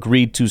kind of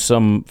agreed to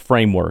some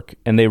framework,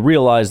 and they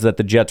realize that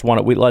the Jets want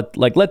it.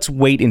 Let's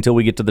wait until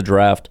we get to the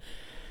draft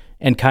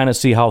and kind of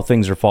see how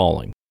things are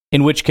falling.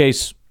 In which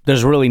case,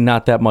 there's really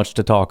not that much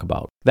to talk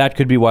about. That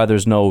could be why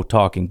there's no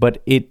talking.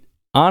 But it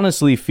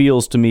honestly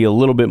feels to me a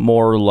little bit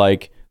more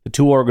like the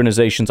two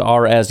organizations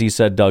are, as he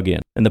said, dug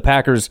in. And the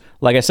Packers,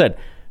 like I said,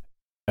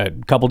 a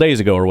couple days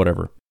ago or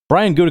whatever,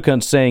 Brian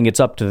Gutekunst saying it's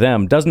up to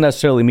them doesn't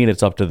necessarily mean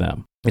it's up to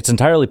them. It's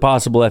entirely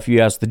possible if you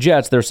ask the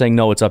Jets, they're saying,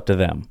 no, it's up to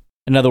them.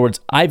 In other words,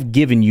 I've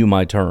given you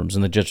my terms.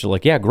 And the Jets are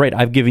like, yeah, great,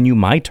 I've given you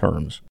my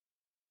terms.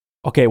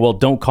 Okay, well,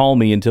 don't call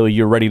me until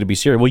you're ready to be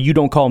serious. Well, you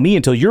don't call me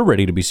until you're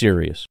ready to be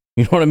serious.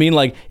 You know what I mean?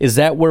 Like, is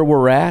that where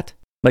we're at?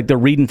 Like they're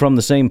reading from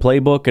the same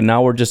playbook and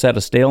now we're just at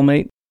a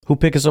stalemate? Who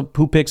picks up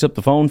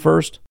the phone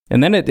first?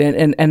 And then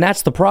and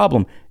that's the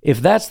problem.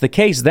 If that's the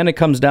case, then it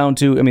comes down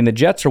to, I mean, the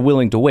Jets are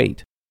willing to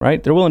wait,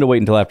 right? They're willing to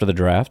wait until after the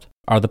draft.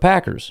 Are the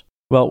Packers?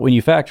 Well, when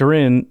you factor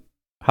in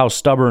how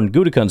stubborn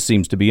Gutekunst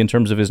seems to be in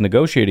terms of his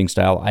negotiating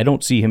style, I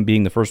don't see him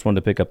being the first one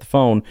to pick up the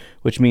phone,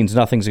 which means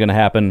nothing's going to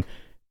happen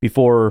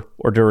before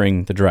or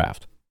during the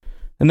draft.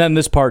 And then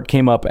this part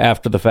came up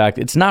after the fact.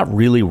 It's not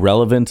really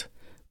relevant,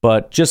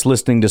 but just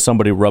listening to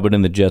somebody rub it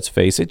in the Jets'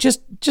 face, it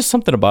just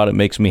something about it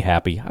makes me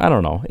happy. I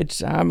don't know.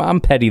 I'm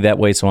petty that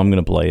way, so I'm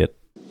going to play it.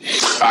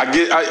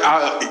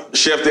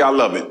 Shefty, I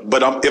love it.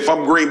 But if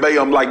I'm Green Bay,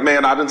 I'm like,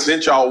 man, I done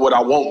sent y'all what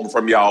I want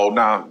from y'all.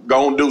 Now,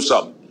 go and do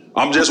something.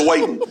 I'm just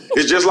waiting.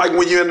 It's just like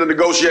when you're in a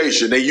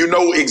negotiation and you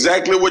know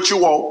exactly what you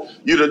want.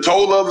 You done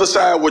told the other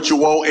side what you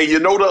want, and you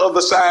know the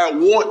other side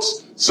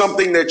wants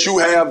something that you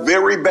have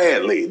very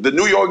badly. The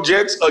New York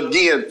Jets,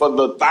 again, for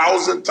the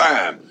 1,000th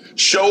time,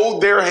 showed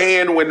their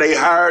hand when they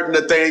hired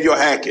Nathaniel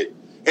Hackett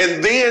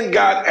and then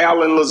got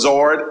Alan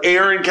Lazard.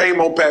 Aaron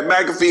came on Pat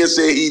McAfee and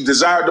said he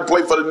desired to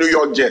play for the New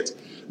York Jets.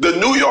 The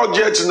New York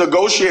Jets'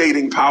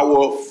 negotiating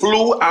power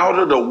flew out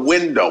of the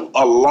window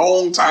a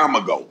long time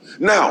ago.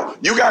 Now,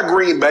 you got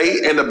Green Bay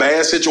in a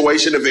bad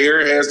situation if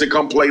Aaron has to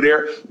come play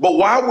there, but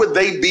why would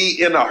they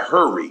be in a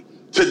hurry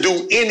to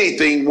do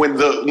anything when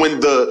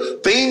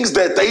the things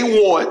that they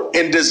want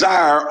and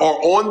desire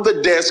are on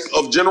the desk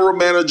of General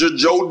Manager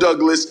Joe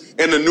Douglas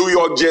and the New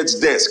York Jets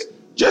desk?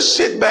 Just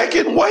sit back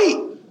and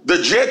wait.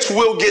 The Jets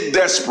will get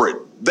desperate.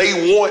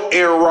 They want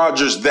Aaron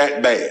Rodgers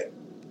that bad.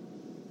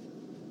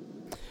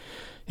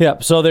 Yeah,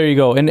 so there you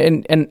go.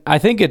 And I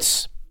think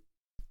it's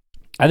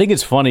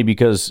funny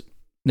because,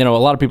 a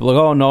lot of people are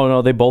like, oh,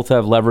 no, they both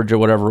have leverage or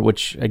whatever,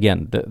 which,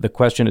 again, the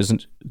question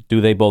isn't, do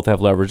they both have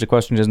leverage? The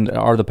question isn't,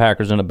 are the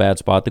Packers in a bad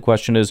spot? The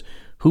question is,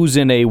 who's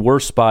in a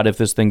worse spot if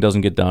this thing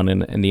doesn't get done?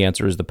 And the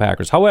answer is the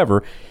Packers.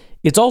 However,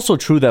 it's also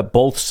true that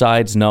both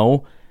sides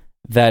know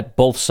that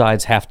both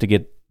sides have to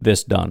get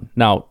this done.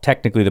 Now,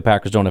 technically, the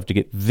Packers don't have to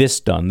get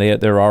this done.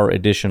 There are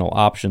additional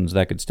options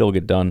that could still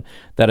get done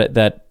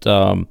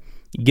that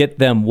get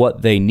them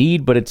what they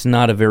need, but it's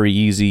not a very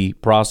easy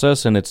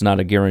process, and it's not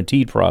a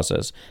guaranteed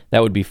process.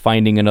 That would be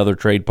finding another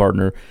trade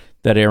partner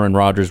that Aaron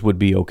Rodgers would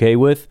be okay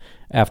with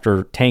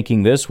after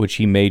tanking this, which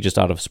he may just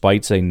out of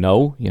spite say,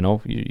 no,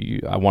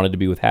 I wanted to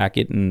be with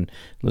Hackett and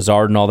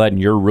Lazard and all that,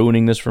 and you're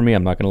ruining this for me.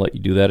 I'm not going to let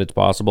you do that. It's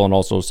possible. And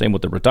also, same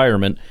with the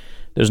retirement.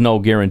 There's no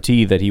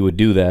guarantee that he would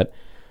do that.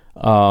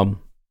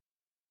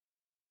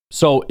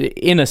 So,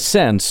 in a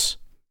sense,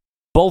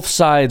 both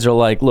sides are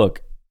like,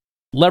 look,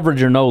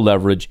 leverage or no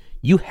leverage,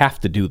 you have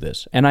to do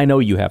this, and I know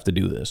you have to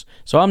do this.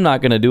 So I'm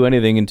not going to do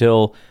anything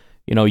until,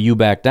 you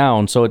back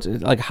down. So it's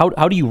like, how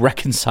do you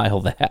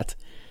reconcile that?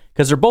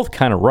 Because they're both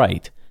kind of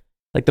right.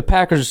 Like the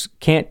Packers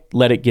can't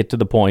let it get to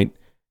the point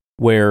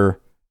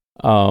where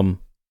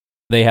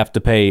they have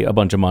to pay a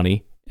bunch of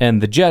money, and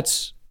the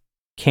Jets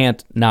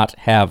can't not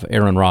have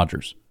Aaron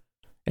Rodgers,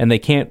 and they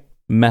can't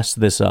mess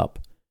this up.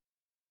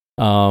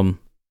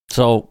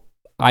 So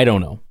I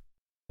don't know.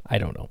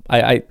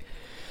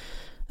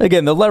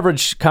 Again, the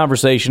leverage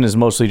conversation is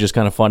mostly just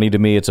kind of funny to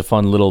me. It's a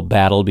fun little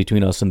battle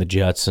between us and the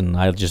Jets, and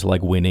I just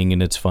like winning,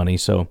 and it's funny.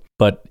 So,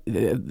 but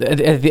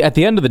at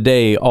the end of the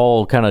day,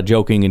 all kind of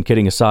joking and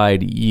kidding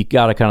aside, you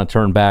got to kind of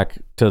turn back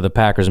to the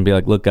Packers and be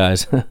like, look,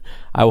 guys,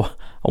 I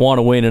want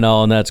to win and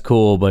all, and that's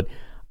cool, but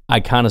I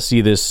kind of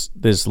see this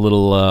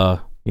little,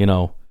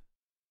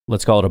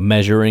 let's call it a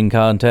measuring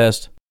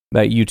contest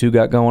that you two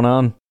got going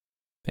on,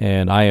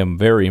 and I am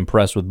very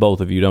impressed with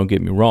both of you. Don't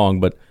get me wrong,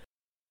 but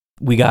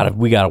we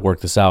gotta work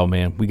this out,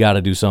 man. We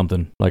gotta do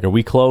something. Like, are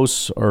we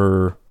close,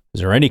 or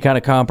Is there any kind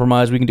of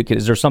compromise we can do?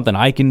 Is there something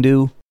I can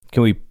do?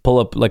 Can we pull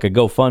up like a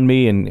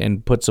GoFundMe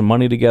and put some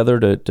money together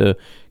to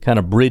kind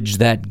of bridge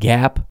that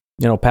gap?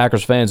 You know,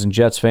 Packers fans and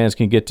Jets fans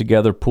can get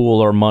together,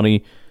 pool our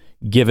money,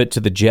 give it to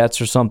the Jets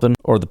or something,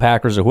 or the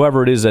Packers or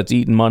whoever it is that's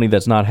eating money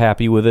that's not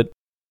happy with it.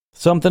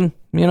 Something,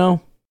 you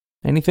know,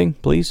 anything,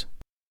 please.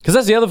 Because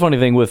that's the other funny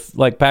thing with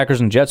like Packers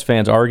and Jets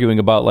fans arguing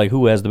about like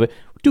who has the...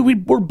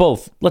 Dude, we're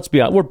both, let's be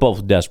honest, we're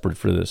both desperate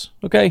for this,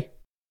 okay?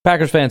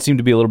 Packers fans seem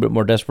to be a little bit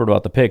more desperate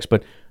about the picks,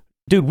 but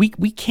dude, we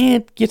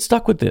can't get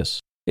stuck with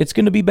this. It's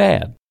going to be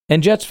bad.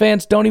 And Jets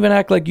fans, don't even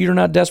act like you're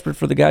not desperate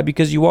for the guy,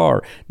 because you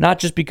are. Not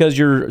just because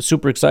you're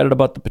super excited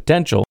about the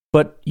potential,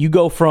 but you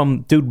go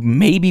from, dude,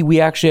 maybe we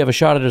actually have a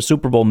shot at a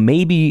Super Bowl.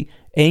 Maybe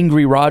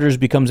angry Rodgers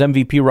becomes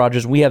MVP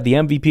Rodgers. We have the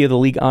MVP of the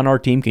league on our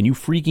team. Can you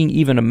freaking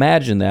even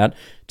imagine that?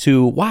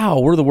 To, wow,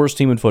 we're the worst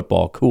team in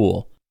football.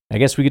 Cool. I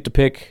guess we get to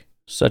pick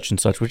such and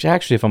such, which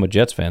actually, if I'm a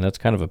Jets fan, that's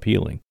kind of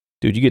appealing.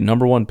 Dude, you get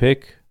number one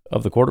pick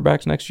of the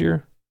quarterbacks next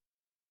year?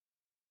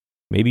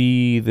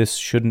 Maybe this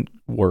shouldn't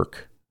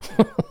work.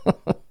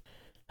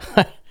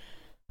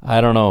 I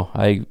don't know.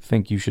 I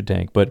think you should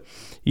tank, but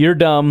you're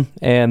dumb,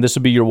 and this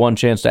will be your one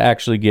chance to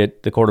actually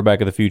get the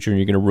quarterback of the future, and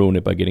you're going to ruin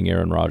it by getting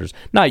Aaron Rodgers.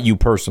 Not you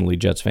personally,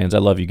 Jets fans. I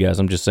love you guys.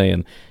 I'm just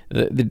saying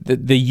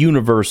the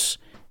universe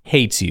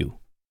hates you.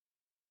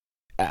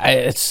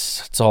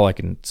 It's all I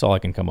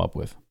can come up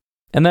with.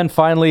 And then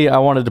finally, I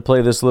wanted to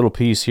play this little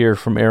piece here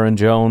from Aaron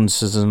Jones.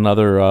 This is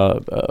another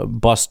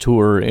bus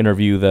tour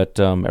interview that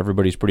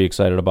everybody's pretty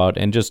excited about,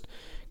 and just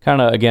kind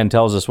of, again,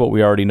 tells us what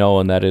we already know,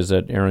 and that is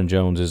that Aaron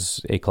Jones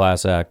is a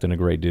class act and a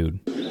great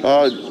dude.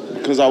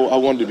 Because I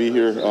wanted to be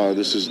here.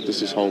 This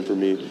is home for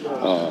me.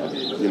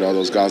 You know,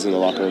 those guys in the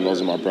locker room,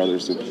 those are my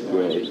brothers.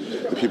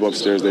 The people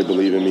upstairs, they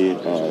believe in me.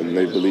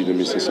 They've believed in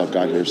me since I've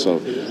gotten here. So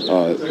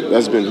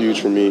that's been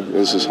huge for me.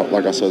 This is,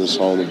 like I said, this is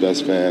home, the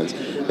best fans.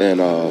 And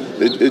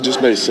it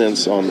just made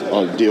sense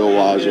on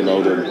deal-wise. You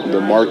know, the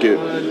market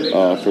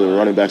for the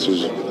running backs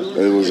was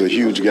a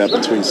huge gap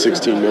between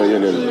 $16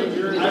 million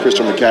and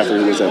Christian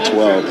McCaffrey was at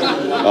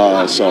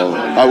 12. So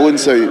I wouldn't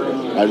say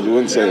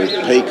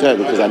a pay cut,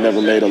 because I never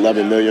made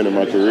 $11 million in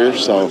my career.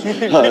 So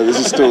this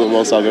is still the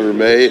most I've ever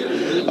made,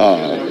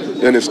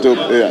 and it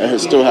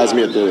still has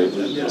me at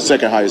the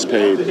second highest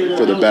paid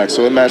for the back.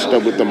 So it matched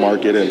up with the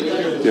market,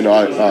 and you know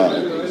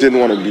I didn't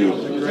want to be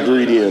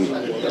greedy,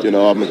 and you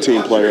know I'm a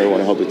team player. I want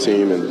to help the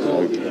team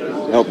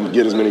and help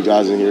get as many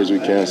guys in here as we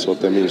can. So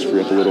if that means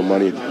free up a little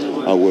money,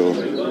 I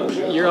will.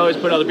 You're always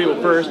putting other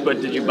people first,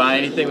 but did you buy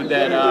anything with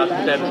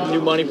that new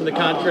money from the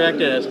contract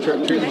to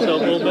treat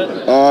yourself a little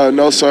bit?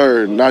 No,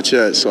 sir, not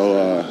yet.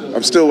 So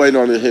I'm still waiting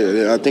on it to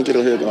hit. I think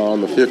it'll hit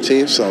on the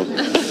 15th, so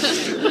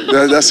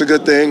that's a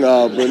good thing.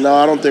 But no,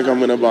 I don't think I'm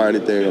going to buy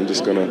anything. I'm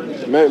just going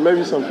to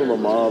maybe something for my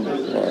mom,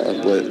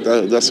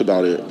 but that's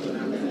about it.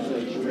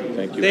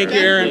 Thank you,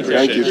 Aaron.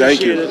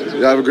 Thank you.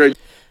 You have a great.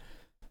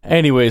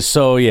 Anyways,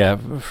 so yeah,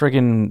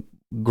 freaking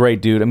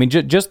great dude. I mean,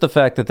 just the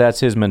fact that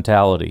that's his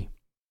mentality,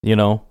 you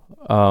know.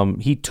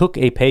 He took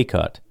a pay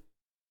cut,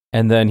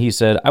 and then he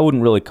said, I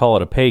wouldn't really call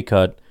it a pay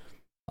cut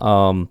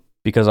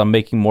because I'm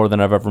making more than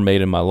I've ever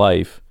made in my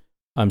life.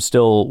 I'm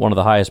still one of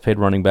the highest paid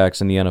running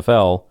backs in the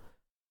NFL,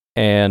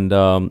 and,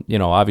 you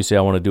know, obviously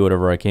I want to do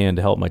whatever I can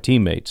to help my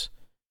teammates.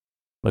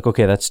 Like,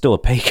 okay, that's still a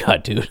pay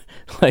cut, dude.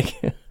 Like,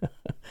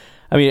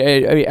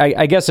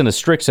 I guess in a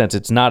strict sense,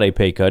 it's not a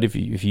pay cut.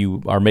 If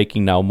you are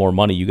making now more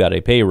money, you got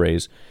a pay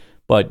raise.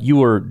 But you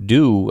were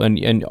due,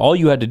 and all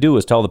you had to do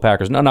was tell the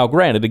Packers. Now,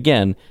 granted,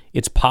 again,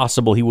 it's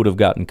possible he would have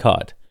gotten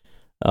cut.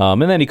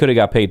 And then he could have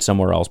got paid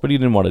somewhere else, but he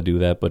didn't want to do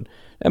that. But,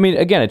 I mean,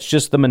 again, it's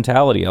just the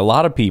mentality. A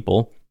lot of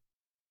people,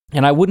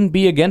 and I wouldn't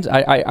be against,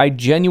 I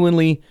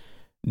genuinely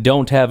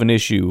don't have an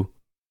issue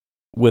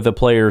with a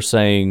player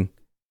saying,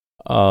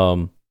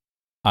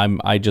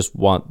 I just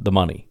want the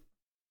money,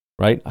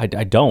 right?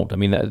 I don't. I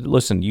mean,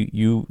 listen,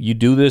 you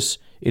do this,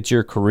 it's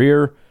your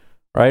career.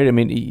 Right? I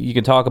mean, you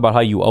can talk about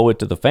how you owe it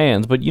to the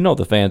fans, but you know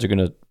the fans are going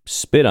to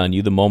spit on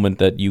you the moment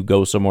that you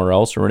go somewhere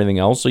else or anything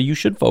else, so you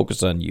should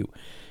focus on you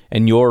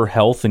and your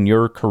health and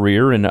your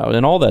career and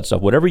all that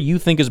stuff, whatever you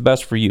think is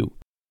best for you.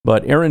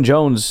 But Aaron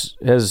Jones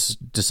has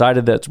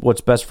decided that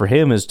what's best for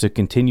him is to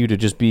continue to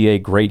just be a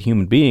great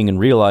human being, and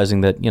realizing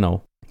that, you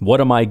know,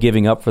 what am I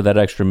giving up for that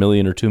extra $1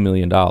 million or $2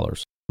 million?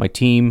 My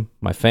team,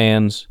 my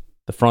fans,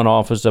 the front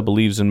office that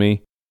believes in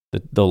me,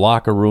 the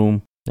locker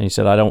room. And he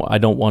said, I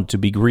don't want to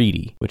be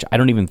greedy, which I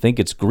don't even think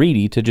it's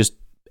greedy to just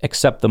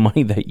accept the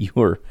money that you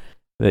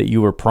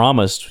were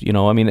promised. You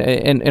know, I mean,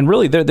 and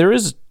really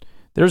there's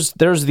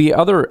the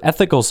other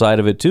ethical side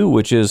of it too,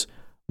 which is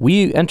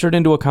we entered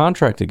into a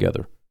contract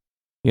together.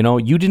 You know,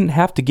 you didn't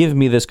have to give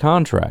me this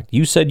contract.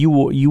 You said you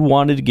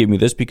wanted to give me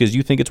this because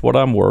you think it's what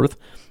I'm worth,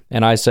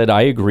 and I said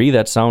I agree.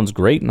 That sounds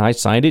great, and I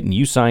signed it, and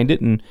you signed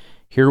it, and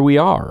here we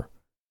are.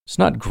 It's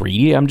not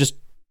greedy.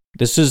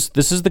 This is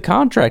the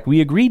contract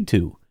we agreed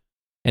to.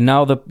 And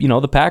now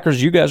the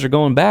Packers, you guys are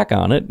going back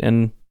on it,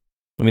 and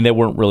I mean they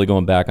weren't really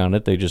going back on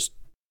it. They just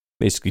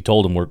basically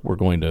told him we're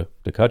going to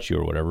cut you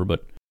or whatever.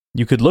 But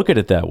you could look at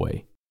it that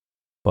way.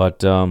 But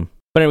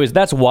But anyways,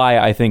 that's why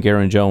I think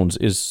Aaron Jones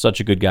is such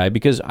a good guy,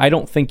 because I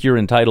don't think you're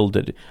entitled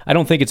to, I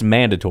don't think it's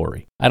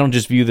mandatory. I don't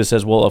just view this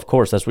as, well, of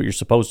course, that's what you're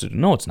supposed to do.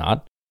 No, it's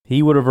not.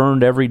 He would have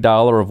earned every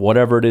dollar of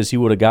whatever it is he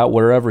would have got,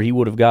 wherever he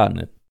would have gotten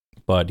it.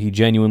 But he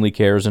genuinely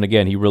cares, and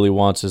again, he really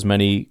wants as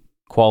many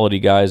quality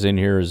guys in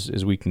here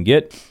as we can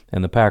get.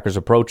 And the Packers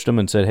approached him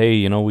and said, hey,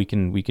 you know, we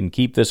can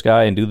keep this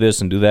guy and do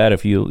this and do that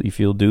if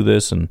you'll do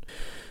this. And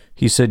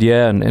he said,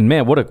 yeah, and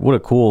man, what a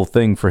cool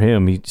thing for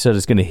him. He said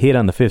it's going to hit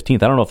on the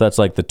 15th. I don't know if that's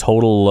like the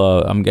total,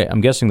 I'm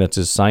guessing that's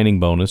his signing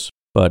bonus,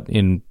 but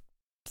in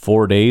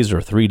 4 days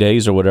or 3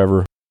 days or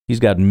whatever, he's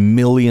got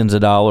millions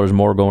of dollars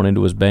more going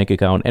into his bank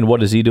account. And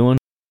what is he doing?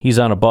 He's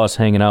on a bus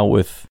hanging out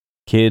with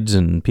kids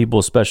and people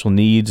with special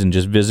needs and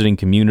just visiting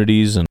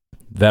communities and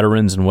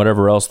veterans and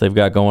whatever else they've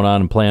got going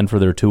on and planned for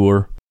their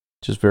tour.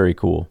 Just very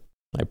cool.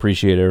 I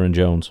appreciate Aaron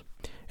Jones.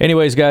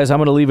 Anyways, guys, I'm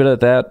going to leave it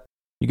at that.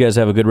 You guys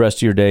have a good rest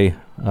of your day.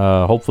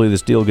 Hopefully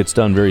this deal gets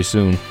done very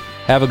soon.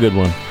 Have a good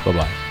one.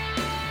 Bye-bye.